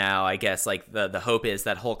now I guess like the hope is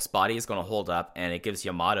that Hulk's body is going to hold up, and it gives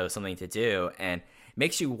Yamato something to do, and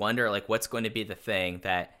makes you wonder like what's going to be the thing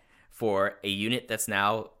that for a unit that's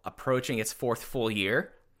now approaching its 4th full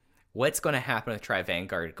year, what's going to happen with Tri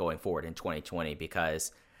Vanguard going forward in 2020?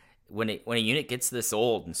 Because when a unit gets this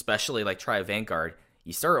old, and especially like Tribe Vanguard,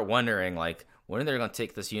 you start wondering like when are they going to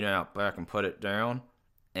take this unit out back and put it down?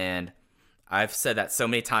 And I've said that so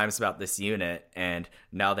many times about this unit, and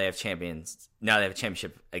now they have champions. Now they have a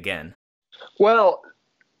championship again. Well,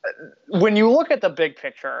 when you look at the big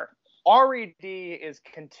picture, RED is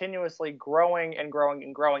continuously growing and growing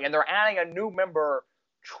and growing, and they're adding a new member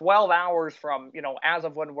 12 hours from, as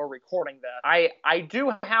of when we're recording this. I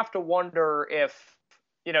do have to wonder if,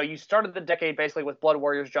 you started the decade basically with Blood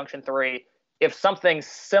Warriors Junction 3, if something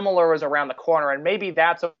similar is around the corner, and maybe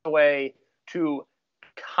that's a way to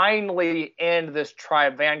kindly end this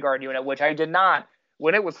Tribe Vanguard unit, which I did not,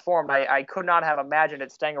 when it was formed, I could not have imagined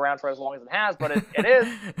it staying around for as long as it has, but it is.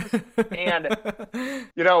 And,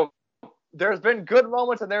 there's been good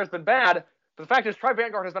moments and there's been bad. But the fact is, Tribe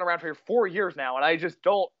Vanguard has been around for 4 years now, and I just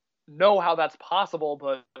don't know how that's possible,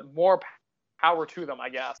 but more power to them, I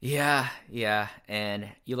guess. Yeah. And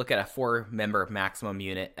you look at a 4-member maximum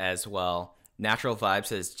unit as well. Natural Vibes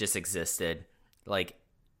has just existed. Like,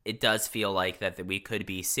 it does feel like that we could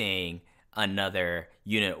be seeing another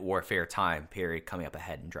unit warfare time period coming up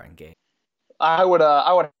ahead in Dragon Gate. I would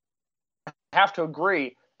have to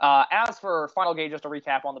agree. As for Final Gate, just a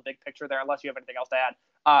recap on the big picture there, unless you have anything else to add.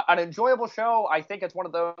 An enjoyable show. I think it's one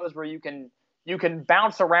of those where you can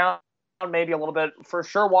bounce around maybe a little bit. For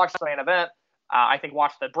sure, watch the main event. I think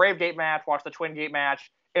watch the Brave Gate match, watch the Twin Gate match,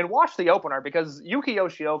 and watch the opener, because Yuki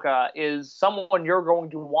Yoshioka is someone you're going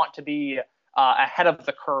to want to be ahead of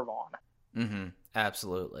the curve on. Mm-hmm.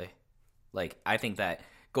 Absolutely. Like, I think that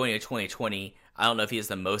going into 2020, I don't know if he is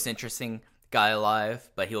the most interesting guy alive,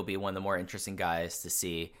 but he'll be one of the more interesting guys to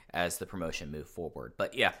see as the promotion move forward.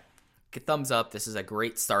 But yeah, thumbs up. This is a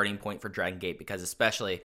great starting point for Dragon Gate, because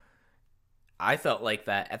especially I felt like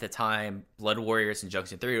that at the time Blood Warriors and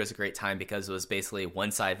Junction 3 was a great time because it was basically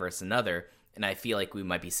one side versus another, and I feel like we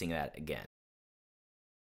might be seeing that again.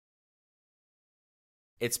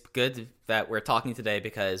 It's good that we're talking today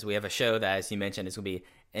because we have a show that, as you mentioned, is going to be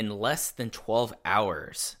in less than 12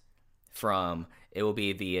 hours from, it will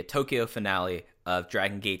be the Tokyo finale of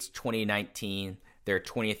Dragon Gate's 2019, their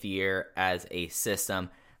 20th year as a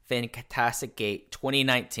system. Fantastic Gate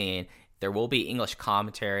 2019. There will be English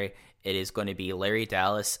commentary. It is going to be Larry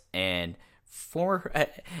Dallas and former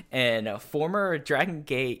Dragon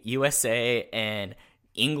Gate USA and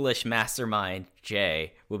English mastermind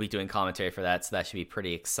Jay will be doing commentary for that, so that should be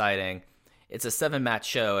pretty exciting. It's a 7-match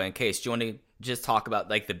show. In case, do you want to just talk about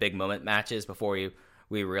like the big moment matches before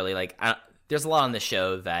we really like? There's a lot on the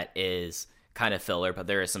show that is kind of filler, but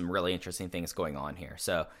there is some really interesting things going on here.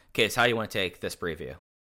 So, Case, how do you want to take this preview?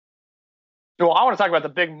 Well, I want to talk about the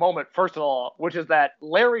big moment, first of all, which is that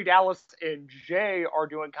Larry Dallas and Jay are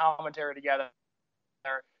doing commentary together.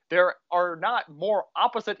 There are not more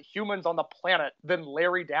opposite humans on the planet than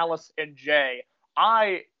Larry Dallas and Jay.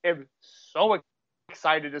 I am so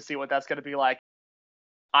excited to see what that's going to be like.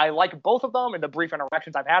 I like both of them in the brief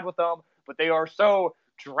interactions I've had with them, but they are so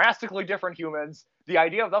drastically different humans. The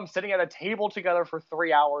idea of them sitting at a table together for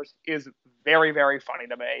 3 hours is very, very funny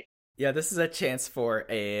to me. Yeah, this is a chance for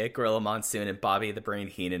a Gorilla Monsoon and Bobby the Brain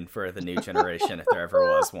Heenan for the new generation, if there ever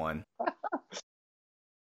was one.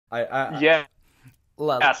 Yes.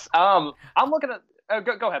 I'm looking at.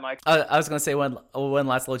 Go ahead, Mike. I was going to say one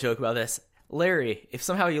last little joke about this. Larry, if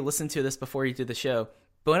somehow you listen to this before you do the show,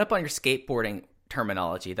 bone up on your skateboarding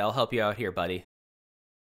terminology. That'll help you out here, buddy.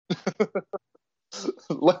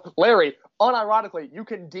 Larry, unironically, you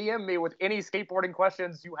can DM me with any skateboarding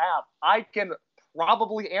questions you have. I can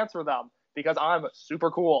probably answer them because I'm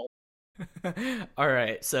super cool. All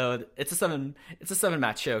right, so it's a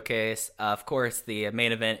 7-match showcase. Of course, the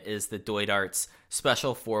main event is the Doi Darts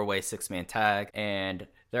special 4-way 6-man tag, and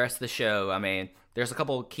the rest of the show, I mean, there's a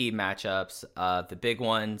couple key matchups. The big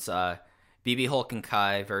ones, BB Hulk and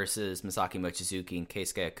Kai versus Masaki Mochizuki and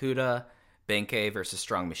Keisuke Okuda, Benkei versus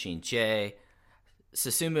Strong Machine J,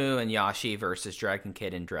 Susumu and Yashi versus Dragon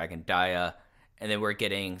Kid and Dragon Dia, and then we're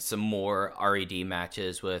getting some more RED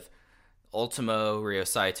matches with Ultimo, Ryo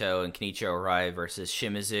Saito, and Kenichi Arai versus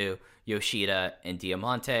Shimizu, Yoshida, and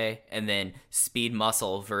Diamante, and then Speed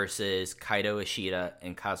Muscle versus Kaito Ishida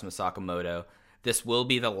and Kazuma Sakamoto. This will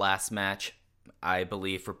be the last match, I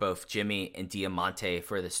believe, for both Jimmy and Diamante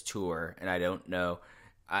for this tour, and I don't know.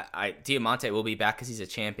 Diamante will be back because he's a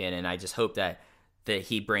champion, and I just hope that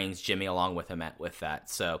he brings Jimmy along with him with that.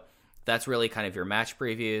 So that's really kind of your match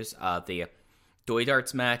previews. The Doi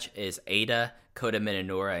Darts match is Ada, Kota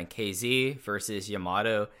Minoura, and KZ versus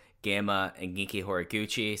Yamato, Gamma, and Genki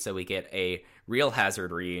Horiguchi. So we get a real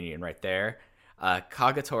Hazard reunion right there.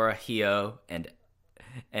 Kagatora, Hio, and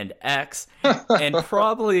X, and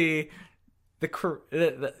probably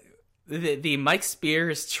the Mike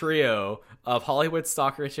Spears trio of Hollywood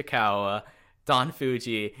Stalker Ishikawa, Don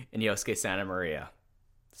Fuji, and Yosuke Santa Maria.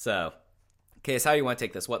 So, Case, how do you want to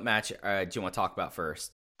take this? What match do you want to talk about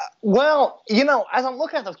first? Well, as I'm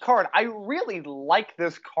looking at this card, I really like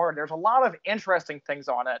this card. There's a lot of interesting things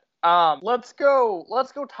on it. Let's go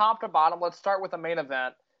top to bottom. Let's start with the main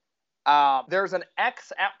event. There's an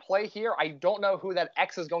X at play here. I don't know who that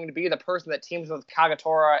X is going to be, the person that teams with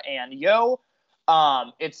Kagetora and Yo.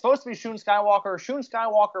 It's supposed to be Shun Skywalker. Shun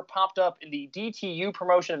Skywalker popped up in the DTU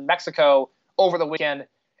promotion in Mexico over the weekend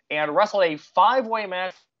and wrestled a 5-way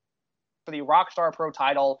match for the Rockstar Pro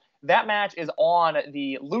title. That match is on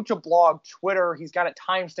the Lucha Blog Twitter. He's got it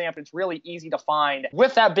timestamped. It's really easy to find.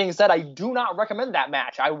 With that being said, I do not recommend that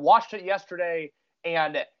match. I watched it yesterday,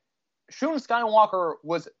 and Shun Skywalker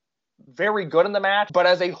was very good in the match, but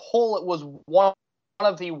as a whole, it was one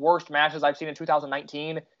of the worst matches I've seen in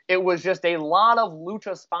 2019. It was just a lot of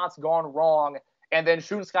lucha spots gone wrong, and then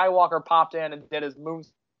Shun Skywalker popped in and did his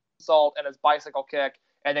moonsault and his bicycle kick,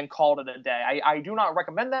 and then called it a day. I do not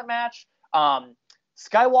recommend that match.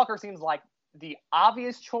 Skywalker seems like the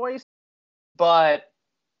obvious choice, but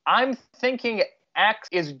I'm thinking X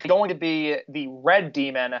is going to be the Red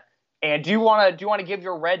Demon. And do you want to give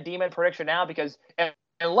your Red Demon prediction now? Because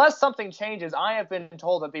unless something changes, I have been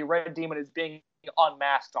told that the Red Demon is being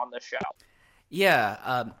unmasked on this show.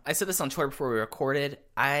 Yeah, I said this on Twitter before we recorded.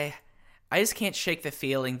 I just can't shake the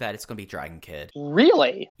feeling that it's going to be Dragon Kid.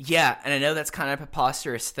 Really? Yeah, and I know that's kind of a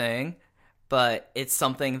preposterous thing, but it's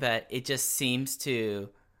something that it just seems to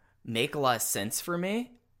make a lot of sense for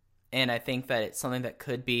me, and I think that it's something that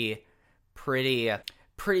could be pretty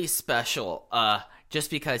special. Just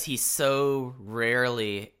because he's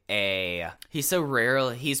been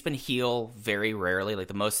heel very rarely.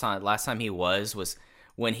 Like last time he was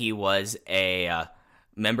when he was a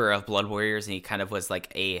member of Blood Warriors, and he kind of was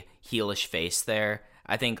like a heelish face there.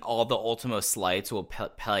 I think all the Ultimo slights will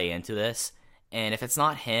play into this, and if it's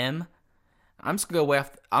not him, I'm just gonna go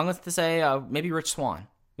with. I'm going to say maybe Rich Swann.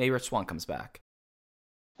 Maybe Rich Swann comes back.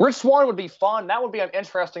 Rich Swann would be fun. That would be an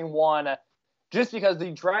interesting one, just because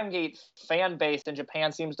the Dragon Gate fan base in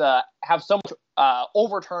Japan seems to have so much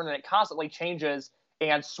overturn, and it constantly changes.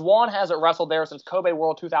 And Swann hasn't wrestled there since Kobe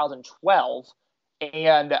World 2012,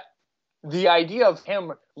 and the idea of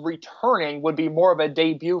him returning would be more of a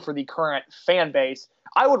debut for the current fan base.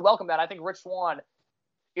 I would welcome that. I think Rich Swann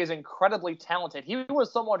is incredibly talented. He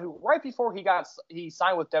was someone who, right before he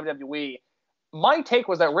signed with WWE, my take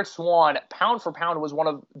was that Rich Swann, pound for pound, was one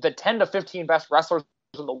of the 10 to 15 best wrestlers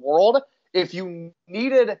in the world. If you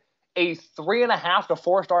needed a 3.5 to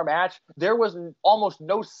 4-star match, there was almost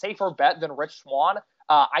no safer bet than Rich Swann.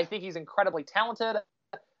 I think he's incredibly talented.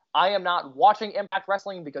 I am not watching Impact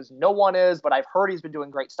Wrestling because no one is, but I've heard he's been doing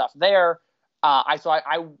great stuff there. So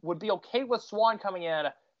I would be okay with Swann coming in.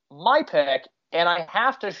 My pick, and I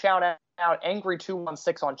have to shout out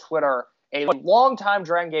Angry216 on Twitter, a longtime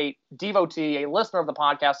Dragon Gate devotee, a listener of the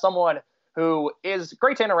podcast, someone who is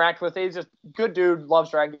great to interact with. He's just good dude,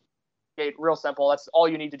 loves Dragon Gate, real simple. That's all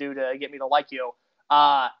you need to do to get me to like you.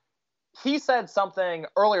 He said something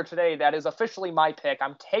earlier today that is officially my pick.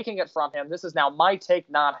 I'm taking it from him. This is now my take,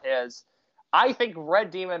 not his. I think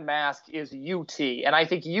Red Demon Mask is UT, and I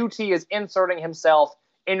think UT is inserting himself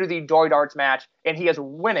into the Doi Darts match, and he is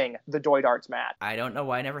winning the Doi Darts match. I don't know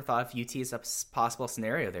why I never thought of UT as a possible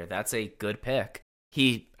scenario there. That's a good pick.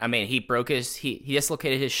 He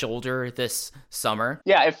dislocated his shoulder this summer.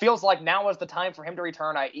 Yeah, it feels like now is the time for him to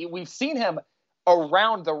return. We've seen him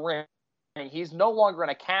around the ring. He's no longer in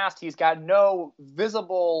a cast. He's got no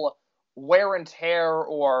visible wear and tear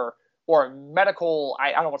or medical.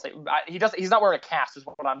 I don't want to say he's not wearing a cast is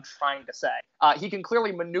what I'm trying to say. He can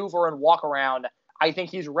clearly maneuver and walk around. I think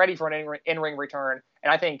he's ready for an in-ring return,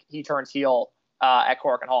 and I think he turns heel at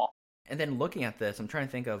Korakuen Hall. And then looking at this, I'm trying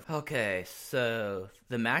to think of, okay, so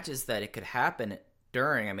the matches that it could happen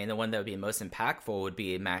during, the one that would be most impactful would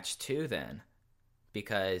be match 2 then.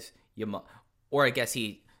 Because, or I guess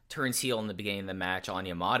he turns heel in the beginning of the match on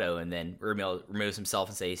Yamato and then removes himself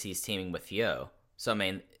and says he's teaming with Yo. So,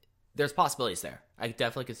 there's possibilities there. I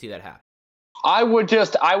definitely could see that happen. I would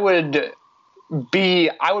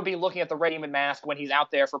be looking at the Red Demon Mask when he's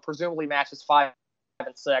out there for presumably matches 5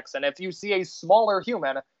 and 6. And if you see a smaller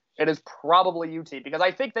human, it is probably UT, because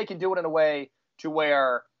I think they can do it in a way to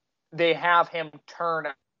where they have him turn.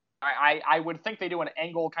 I would think they do an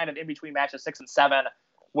angle kind of in between matches 6 and 7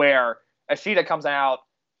 where Ashita comes out,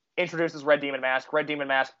 introduces Red Demon Mask. Red Demon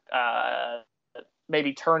Mask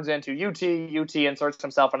maybe turns into UT. UT inserts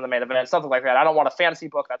himself into the main event, something like that. I don't want a fantasy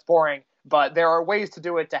book. That's boring. But there are ways to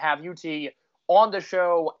do it to have UT on the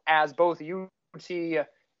show as both UT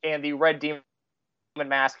in the Red Demon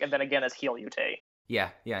mask, and then again as heel UT. Yeah,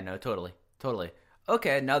 no, totally.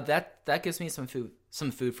 Okay, now that gives me some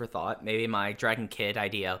food for thought. Maybe my Dragon Kid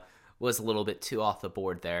idea was a little bit too off the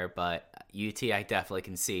board there, but UT I definitely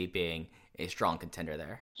can see being a strong contender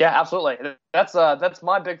there. Yeah, absolutely. That's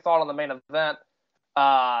my big thought on the main event.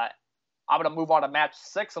 I'm going to move on to match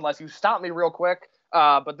 6 unless you stop me real quick.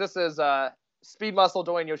 But this is Speed Muscle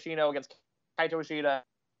Doi Yoshino against Kaito Ishida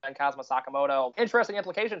and Kazuma Sakamoto. Interesting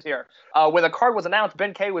implications here. When the card was announced,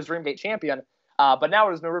 Ben K was Dreamgate champion, but now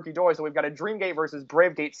it is Naruki Doi, so we've got a Dreamgate versus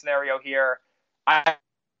Bravegate scenario here. I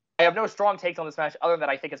have no strong takes on this match other than that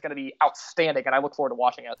I think it's going to be outstanding, and I look forward to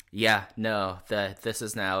watching it. Yeah, no, this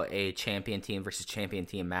is now a champion team versus champion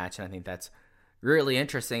team match, and I think that's really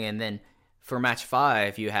interesting. And then for match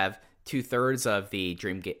 5, you have 2/3 of the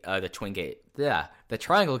the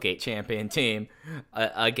Triangle Gate champion team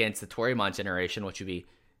against the Toryumon generation, which would be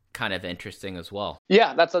kind of interesting as well.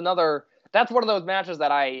 Yeah, that's one of those matches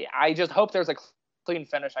that I just hope there's a clean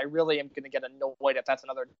finish. I really am going to get annoyed if that's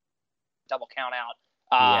another double count out.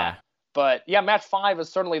 Yeah. But yeah, match 5 is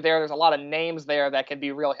certainly there. There's a lot of names there that can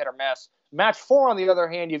be real hit or miss. Match 4, on the other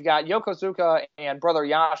hand, you've got Yokozuka and Brother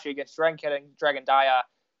Yashi against Dragon Kid and Dragon Dia.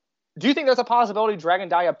 Do you think there's a possibility Dragon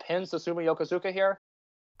Dia pins Susumu Yokozuka here?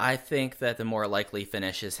 I think that the more likely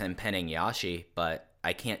finish is him pinning Yashi, but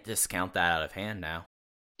I can't discount that out of hand now.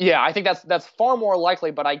 Yeah, I think that's far more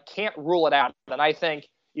likely, but I can't rule it out. And I think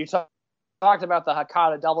you talked about the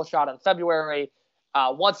Hakata double shot in February.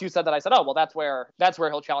 Once you said that, I said, oh, well, that's where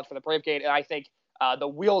he'll challenge for the Bravegate. And I think the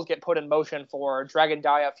wheels get put in motion for Dragon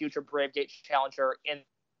Dia, future Bravegate challenger in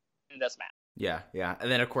this match. Yeah. And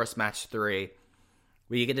then, of course, match 3,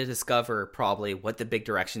 where you get to discover probably what the big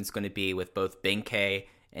direction is going to be with both Ben-K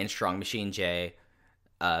and Strong Machine J.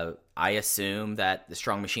 I assume that the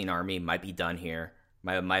Strong Machine Army might be done here.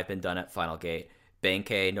 Might have been done at Final Gate.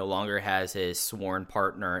 Ben-K no longer has his sworn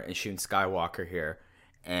partner in Shun Skywalker here.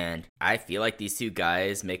 And I feel like these two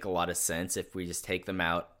guys make a lot of sense if we just take them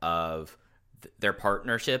out of their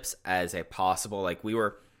partnerships as a possible, like we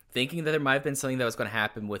were thinking that there might have been something that was going to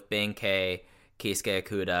happen with Ben-K, Keisuke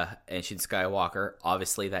Okuda, and Shun Skywalker.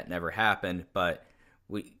 Obviously that never happened, but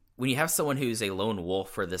when you have someone who's a lone wolf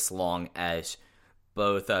for this long as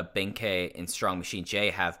both Ben-K and Strong Machine J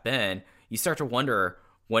have been, you start to wonder,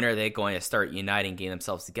 when are they going to start uniting, getting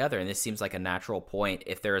themselves together? And this seems like a natural point,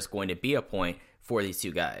 if there is going to be a point, for these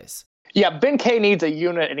two guys. Yeah, Ben-K needs a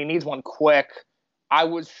unit, and he needs one quick. I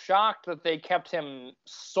was shocked that they kept him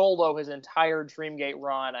solo his entire Dreamgate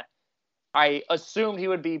run. I assumed he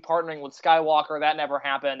would be partnering with Skywalker. That never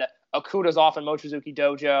happened. Okuda's off in Mochizuki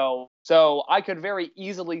Dojo. So I could very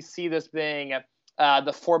easily see this being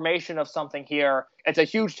the formation of something here. It's a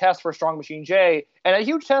huge test for Strong Machine J, and a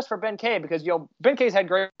huge test for Ben-K, because Ben-K's had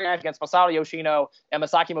great matches against Masato Yoshino and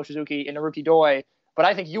Masaki Mochizuki and Naruki Doi. But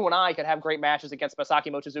I think you and I could have great matches against Masaki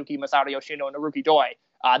Mochizuki, Masato Yoshino, and Naruki Doi.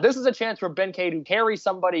 This is a chance for Ben-K to carry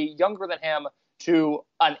somebody younger than him to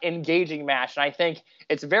an engaging match. And I think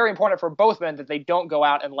it's very important for both men that they don't go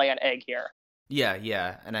out and lay an egg here.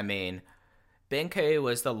 Yeah. And I mean, Ben-K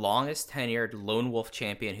was the longest tenured lone wolf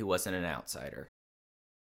champion who wasn't an outsider.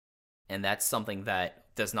 And that's something that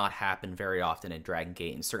does not happen very often in Dragon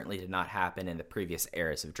Gate, and certainly did not happen in the previous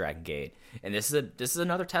eras of Dragon Gate. And this is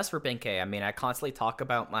another test for Ben-K. I mean, I constantly talk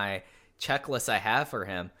about my checklist I have for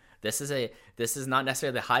him. This is not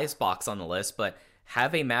necessarily the highest box on the list, but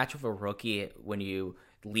have a match with a rookie when you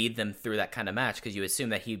lead them through that kind of match, because you assume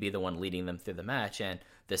that he'd be the one leading them through the match. And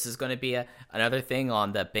this is going to be another thing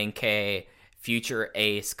on the Ben-K future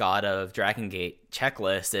ace god of Dragon Gate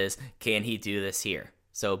checklist is, can he do this here?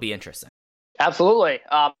 So it'll be interesting. Absolutely.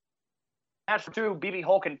 Match 2, BB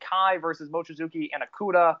Hulk and Kai versus Mochizuki and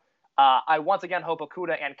Okuda. I once again hope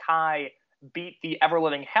Okuda and Kai beat the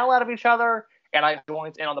ever-living hell out of each other, and I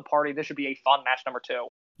join in on the party. This should be a fun match number 2.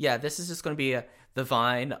 Yeah, this is just going to be the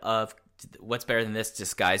Vine of what's better than this,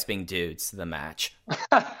 just guys being dudes, the match.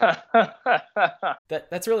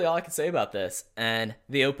 That's really all I can say about this. And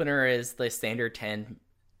the opener is the standard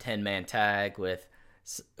 10-man tag with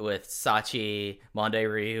Sachi,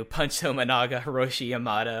 Mondai Ryu, Punch Tominaga, Hiroshi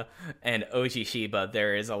Yamato, and Oji Shiba.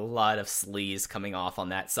 There is a lot of sleaze coming off on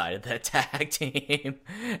that side of the tag team.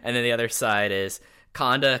 And then the other side is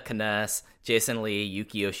Kanda, Kness, Jason Lee,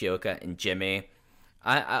 Yuki Yoshioka, and Jimmy.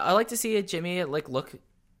 I like to see Jimmy look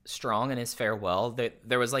strong in his farewell.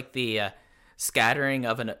 There was the scattering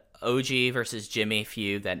of an OG versus Jimmy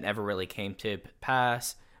feud that never really came to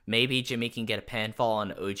pass. Maybe Jimmy can get a pinfall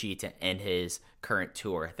on OG to end his current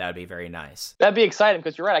tour. That would be very nice. That'd be exciting,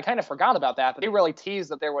 because you're right. I kind of forgot about that, but they really teased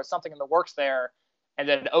that there was something in the works there, and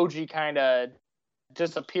then OG kind of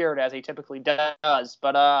disappeared as he typically does.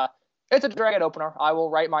 But it's a Dragon opener. I will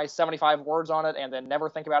write my 75 words on it and then never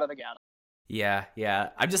think about it again. Yeah.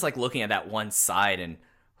 I'm just like looking at that one side and,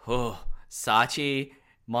 Sachi,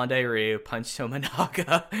 Mondai Ryu, Punch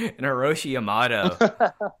Tominaga, and Hiroshi Yamato.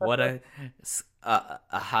 What a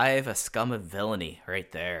hive, a scum of villainy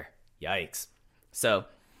right there. Yikes. So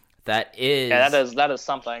that is... Yeah, that is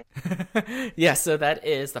something. Yeah, so that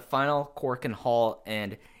is the final Korakuen Hall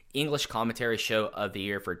and English commentary show of the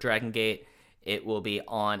year for Dragon Gate. It will be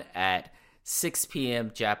on at 6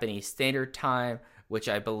 p.m. Japanese Standard Time, which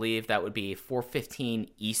I believe that would be 4:15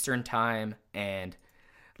 Eastern Time. And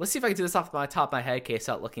let's see if I can do this off the top of my head in case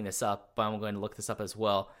I'm not looking this up, but I'm going to look this up as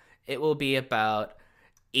well. It will be about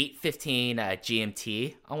 8:15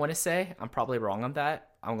 GMT, I want to say. I'm probably wrong on that.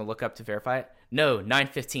 I'm going to look up to verify it. No,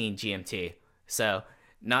 9:15 GMT. So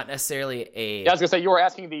not necessarily a... Yeah, I was going to say, you were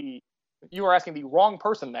asking the wrong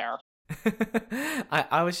person there.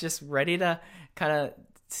 I was just ready to kind of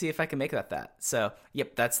see if I can make that. So,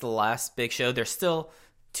 yep, that's the last big show. There's still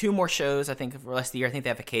 2 more shows, I think, for the rest of the year. I think they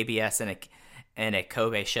have a KBS and a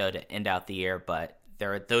Kobe show to end out the year, but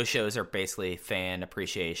those shows are basically fan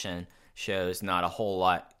appreciation shows. Not a whole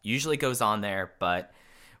lot usually goes on there, but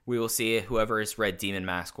we will see. Whoever's Red Demon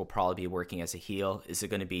Mask will probably be working as a heel. Is it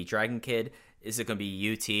going to be Dragon Kid? Is it going to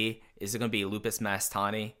be UT? Is it going to be Lupus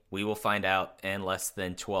Mastani? We will find out in less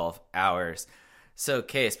than 12 hours. So,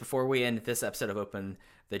 Case, before we end this episode of Open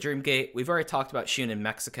the Dream Gate, we've already talked about Shun in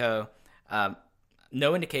Mexico.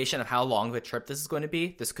 No indication of how long of a trip this is going to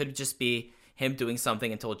be. This could just be him doing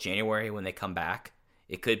something until January when they come back.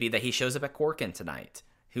 It could be that he shows up at Korakuen tonight.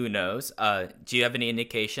 Who knows? Do you have any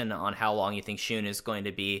indication on how long you think Shun is going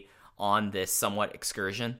to be on this somewhat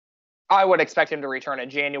excursion? I would expect him to return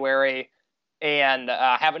in January and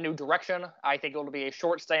have a new direction. I think it'll be a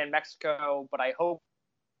short stay in Mexico, but I hope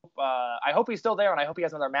he's still there, and I hope he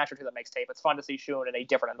has another match or two that makes tape. It's fun to see Shun in a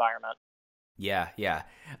different environment. Yeah.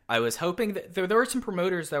 I was hoping that there were some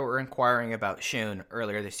promoters that were inquiring about Shun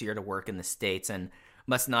earlier this year to work in the States, and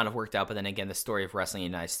must not have worked out. But then again, the story of wrestling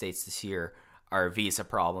in the United States this year are visa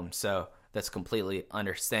problems, so that's completely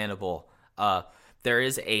understandable. There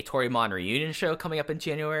is a Toryumon reunion show coming up in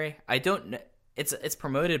January. I don't know. It's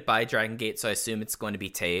promoted by Dragon Gate, so I assume it's going to be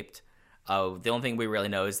taped. The only thing we really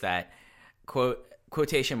know is that,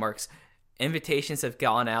 quotation marks, invitations have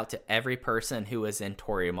gone out to every person who was in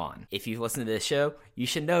Toryumon. If you've listened to this show, you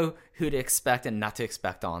should know who to expect and not to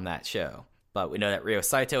expect on that show. But we know that Ryo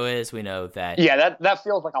Saito is. We know that... Yeah, that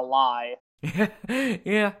feels like a lie.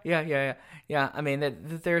 Yeah. I mean,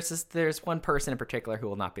 there's one person in particular who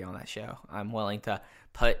will not be on that show. I'm willing to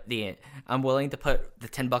put the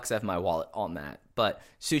 $10 of my wallet on that. But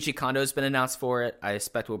Shuji Kondo's been announced for it. I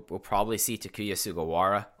expect we'll probably see Takuya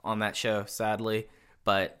Sugawara on that show, sadly.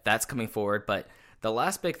 But that's coming forward. But the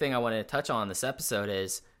last big thing I wanted to touch on this episode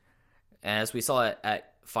is, as we saw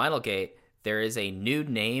at Final Gate, there is a new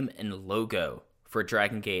name and logo for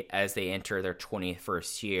Dragon Gate as they enter their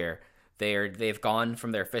 21st year. They've gone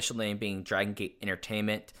from their official name being Dragon Gate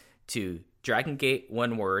Entertainment to Dragon Gate,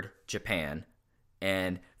 one word, Japan.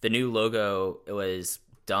 And the new logo was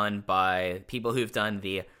done by people who've done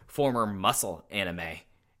the former Muscle anime.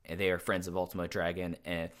 And they are friends of Ultimo Dragon.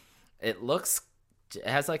 And it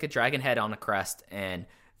has like a dragon head on a crest. And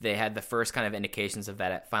they had the first kind of indications of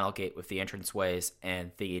that at Final Gate with the entranceways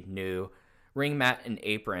and the new ring mat and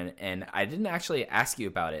apron. And I didn't actually ask you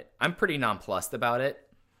about it. I'm pretty nonplussed about it.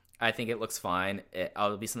 I think it looks fine.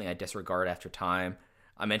 It'll be something I disregard after time.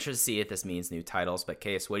 I'm interested to see if this means new titles, but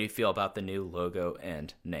Case, what do you feel about the new logo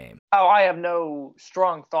and name? Oh, I have no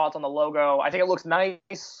strong thoughts on the logo. I think it looks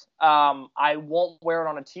nice. I won't wear it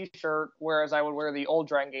on a t-shirt, whereas I would wear the old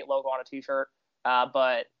Dragon Gate logo on a t-shirt.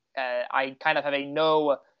 But I kind of have a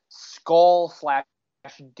no skull/demon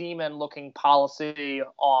looking policy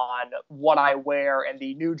on what I wear, and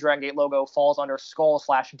the new Dragon Gate logo falls under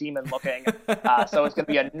skull/demon looking. So it's going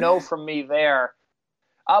to be a no from me there.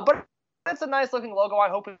 But it's a nice looking logo. I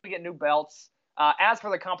hope we get new belts. As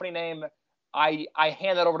for the company name, I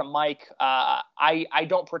hand that over to Mike. I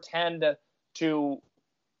don't pretend to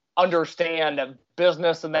understand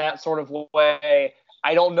business in that sort of way.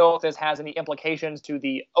 I don't know if this has any implications to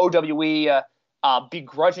the OWE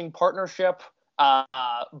begrudging partnership,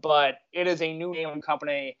 but it is a new name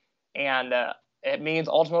company, and it means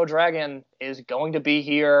Ultimo Dragon is going to be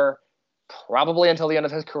here probably until the end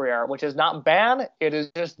of his career, which is not bad. It is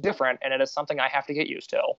just different, and it is something I have to get used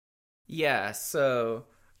to. Yeah, so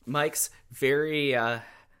Mike's very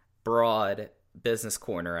broad business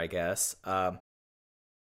corner, I guess.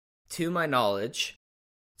 To my knowledge,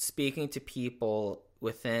 speaking to people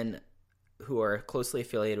within who are closely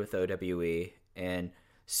affiliated with OWE and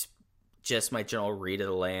just my general read of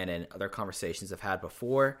the land and other conversations I've had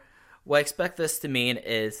before, what I expect this to mean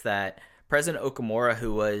is that President Okamura,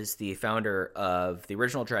 who was the founder of the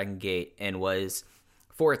original Dragon Gate and was,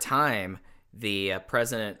 for a time, the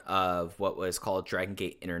president of what was called Dragon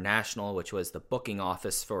Gate International, which was the booking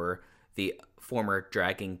office for the former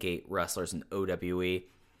Dragon Gate wrestlers in OWE.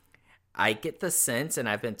 I get the sense, and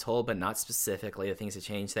I've been told, but not specifically, that things have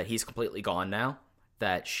changed, that he's completely gone now,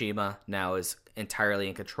 that CIMA now is entirely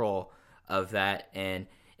in control of that. And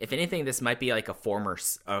if anything, this might be like a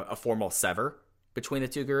formal sever between the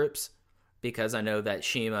two groups, because I know that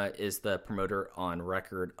CIMA is the promoter on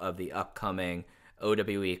record of the upcoming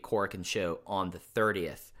OWE Korakuen show on the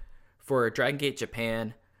 30th. For Dragon Gate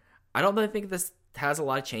Japan, I don't really think this has a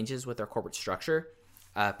lot of changes with their corporate structure.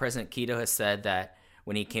 President Kido has said that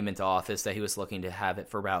when he came into office that he was looking to have it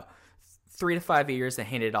for about 3 to 5 years and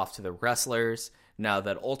hand it off to the wrestlers. Now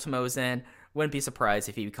that Ultimo's in, wouldn't be surprised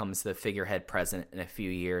if he becomes the figurehead president in a few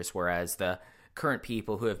years, whereas the current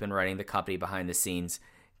people who have been running the company behind the scenes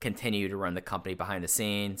continue to run the company behind the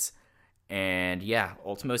scenes. And yeah,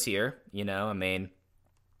 Ultimo's here.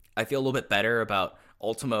 I feel a little bit better about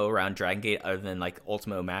Ultimo around Dragon Gate other than like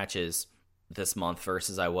Ultimo matches this month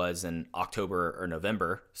versus I was in October or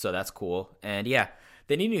November. So that's cool. And yeah,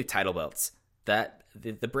 they need new title belts. That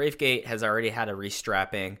the Brave Gate has already had a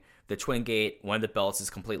restrapping. The Twin Gate, one of the belts is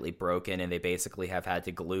completely broken, and they basically have had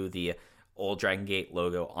to glue the old Dragon Gate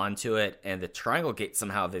logo onto it. And the Triangle Gate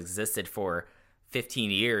somehow have existed for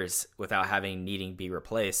 15 years without needing to be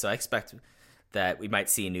replaced. So I expect that we might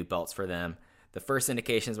see new belts for them. The first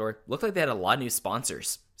indications looked like they had a lot of new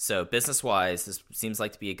sponsors. So business-wise, this seems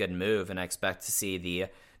like to be a good move, and I expect to see the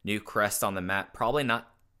new crest on the map. Probably not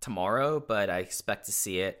tomorrow, but I expect to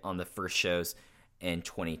see it on the first shows in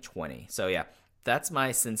 2020. So yeah, that's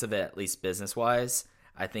my sense of it, at least business-wise.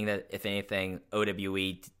 I think that if anything,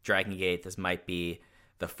 OWE, Dragon Gate, this might be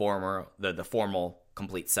the formal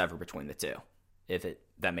complete sever between the two, if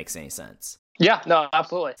that makes any sense. Yeah, no,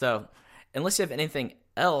 absolutely. So unless you have anything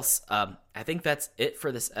else, I think that's it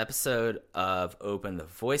for this episode of Open the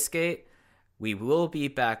Voice Gate. We will be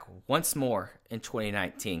back once more in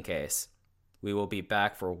 2019, Case. We will be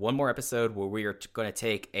back for one more episode where we are going to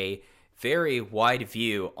take a very wide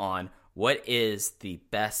view on what is the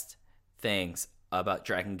best things about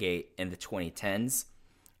Dragon Gate in the 2010s.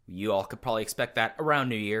 You all could probably expect that around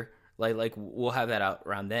New Year. Like we'll have that out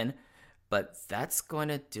around then. But that's going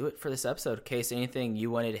to do it for this episode. Case, anything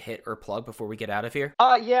you wanted to hit or plug before we get out of here?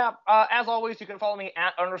 As always, you can follow me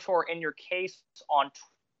at _InYourCase on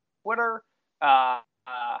Twitter.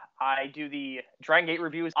 I do the Dragon Gate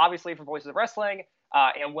reviews, obviously, for Voices of Wrestling.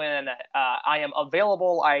 And when I am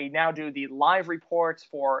available, I now do the live reports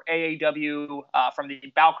for AAW from the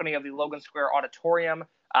balcony of the Logan Square Auditorium.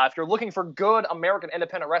 If you're looking for good American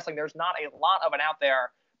independent wrestling, there's not a lot of it out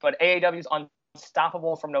there, but AAW's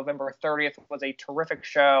Unstoppable from November 30th was a terrific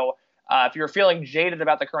show. If you're feeling jaded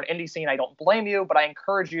about the current indie scene, I don't blame you, but I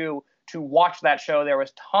encourage you to watch that show. There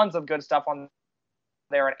was tons of good stuff on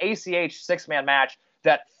there. An ACH 6-man match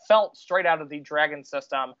that felt straight out of the Dragon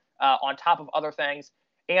system, on top of other things.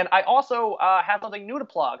 And I also have something new to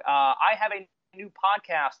plug. I have a new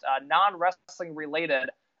podcast, non-wrestling related,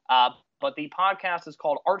 but the podcast is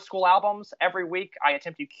called Art School Albums. Every week, I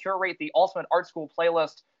attempt to curate the ultimate art school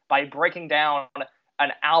playlist by breaking down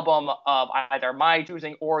an album of either my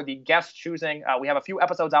choosing or the guest choosing. We have a few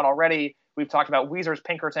episodes out already. We've talked about Weezer's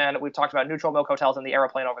Pinkerton. We've talked about Neutral Milk Hotels and the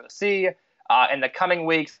Aeroplane Over the Sea. In the coming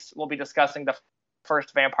weeks, we'll be discussing the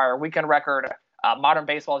first Vampire Weekend record, Modern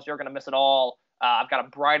Baseball's You're Gonna Miss It All. I've got a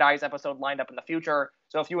Bright Eyes episode lined up in the future.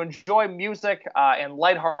 So if you enjoy music and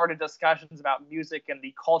lighthearted discussions about music and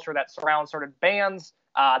the culture that surrounds certain bands,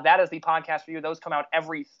 that is the podcast for you. Those come out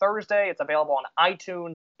every Thursday. It's available on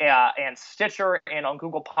iTunes and Stitcher and on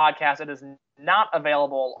Google Podcasts. It is not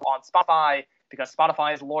available on Spotify because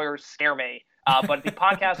Spotify's lawyers scare me. But the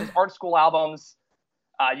podcast is Art School Albums.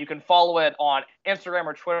 You can follow it on Instagram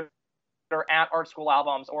or Twitter at Art School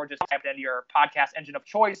Albums, or just type it into your podcast engine of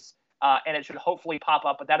choice, and it should hopefully pop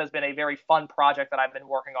up. But that has been a very fun project that I've been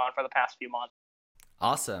working on for the past few months.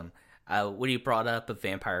 Awesome. When you brought up a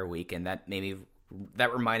Vampire Weekend,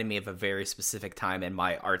 that reminded me of a very specific time in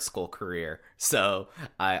my art school career. So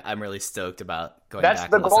I'm really stoked about going back.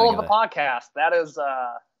 That's the goal of the podcast.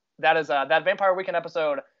 That Vampire Weekend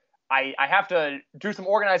episode. I have to do some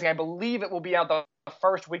organizing. I believe it will be out the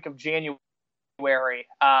first week of January.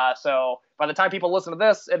 So by the time people listen to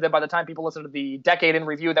this, and then by the time people listen to the Decade in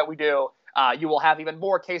Review that we do, you will have even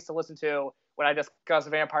more case to listen to when I discuss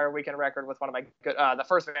Vampire Weekend record with one of my good, the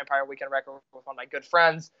first Vampire Weekend record with one of my good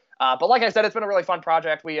friends. But like I said, it's been a really fun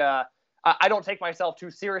project. I don't take myself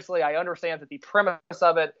too seriously. I understand that the premise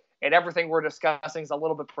of it and everything we're discussing is a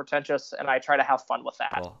little bit pretentious, and I try to have fun with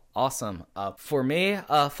that. Well, awesome. For me,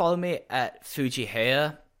 follow me at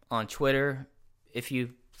Fujiheya on Twitter. If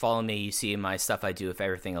you follow me, you see my stuff I do with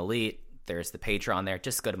Everything Elite. There's the Patreon there.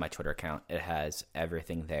 Just go to my Twitter account. It has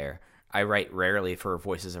everything there. I write rarely for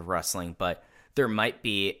Voices of Wrestling, but there might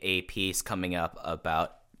be a piece coming up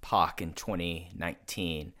about Pac in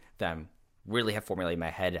 2019 that I really have formulated in my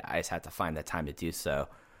head. I just had to find the time to do so.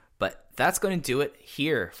 But that's going to do it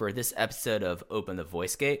here for this episode of Open the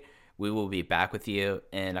Voice Gate. We will be back with you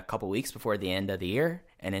in a couple weeks before the end of the year.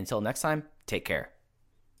 And until next time, take care.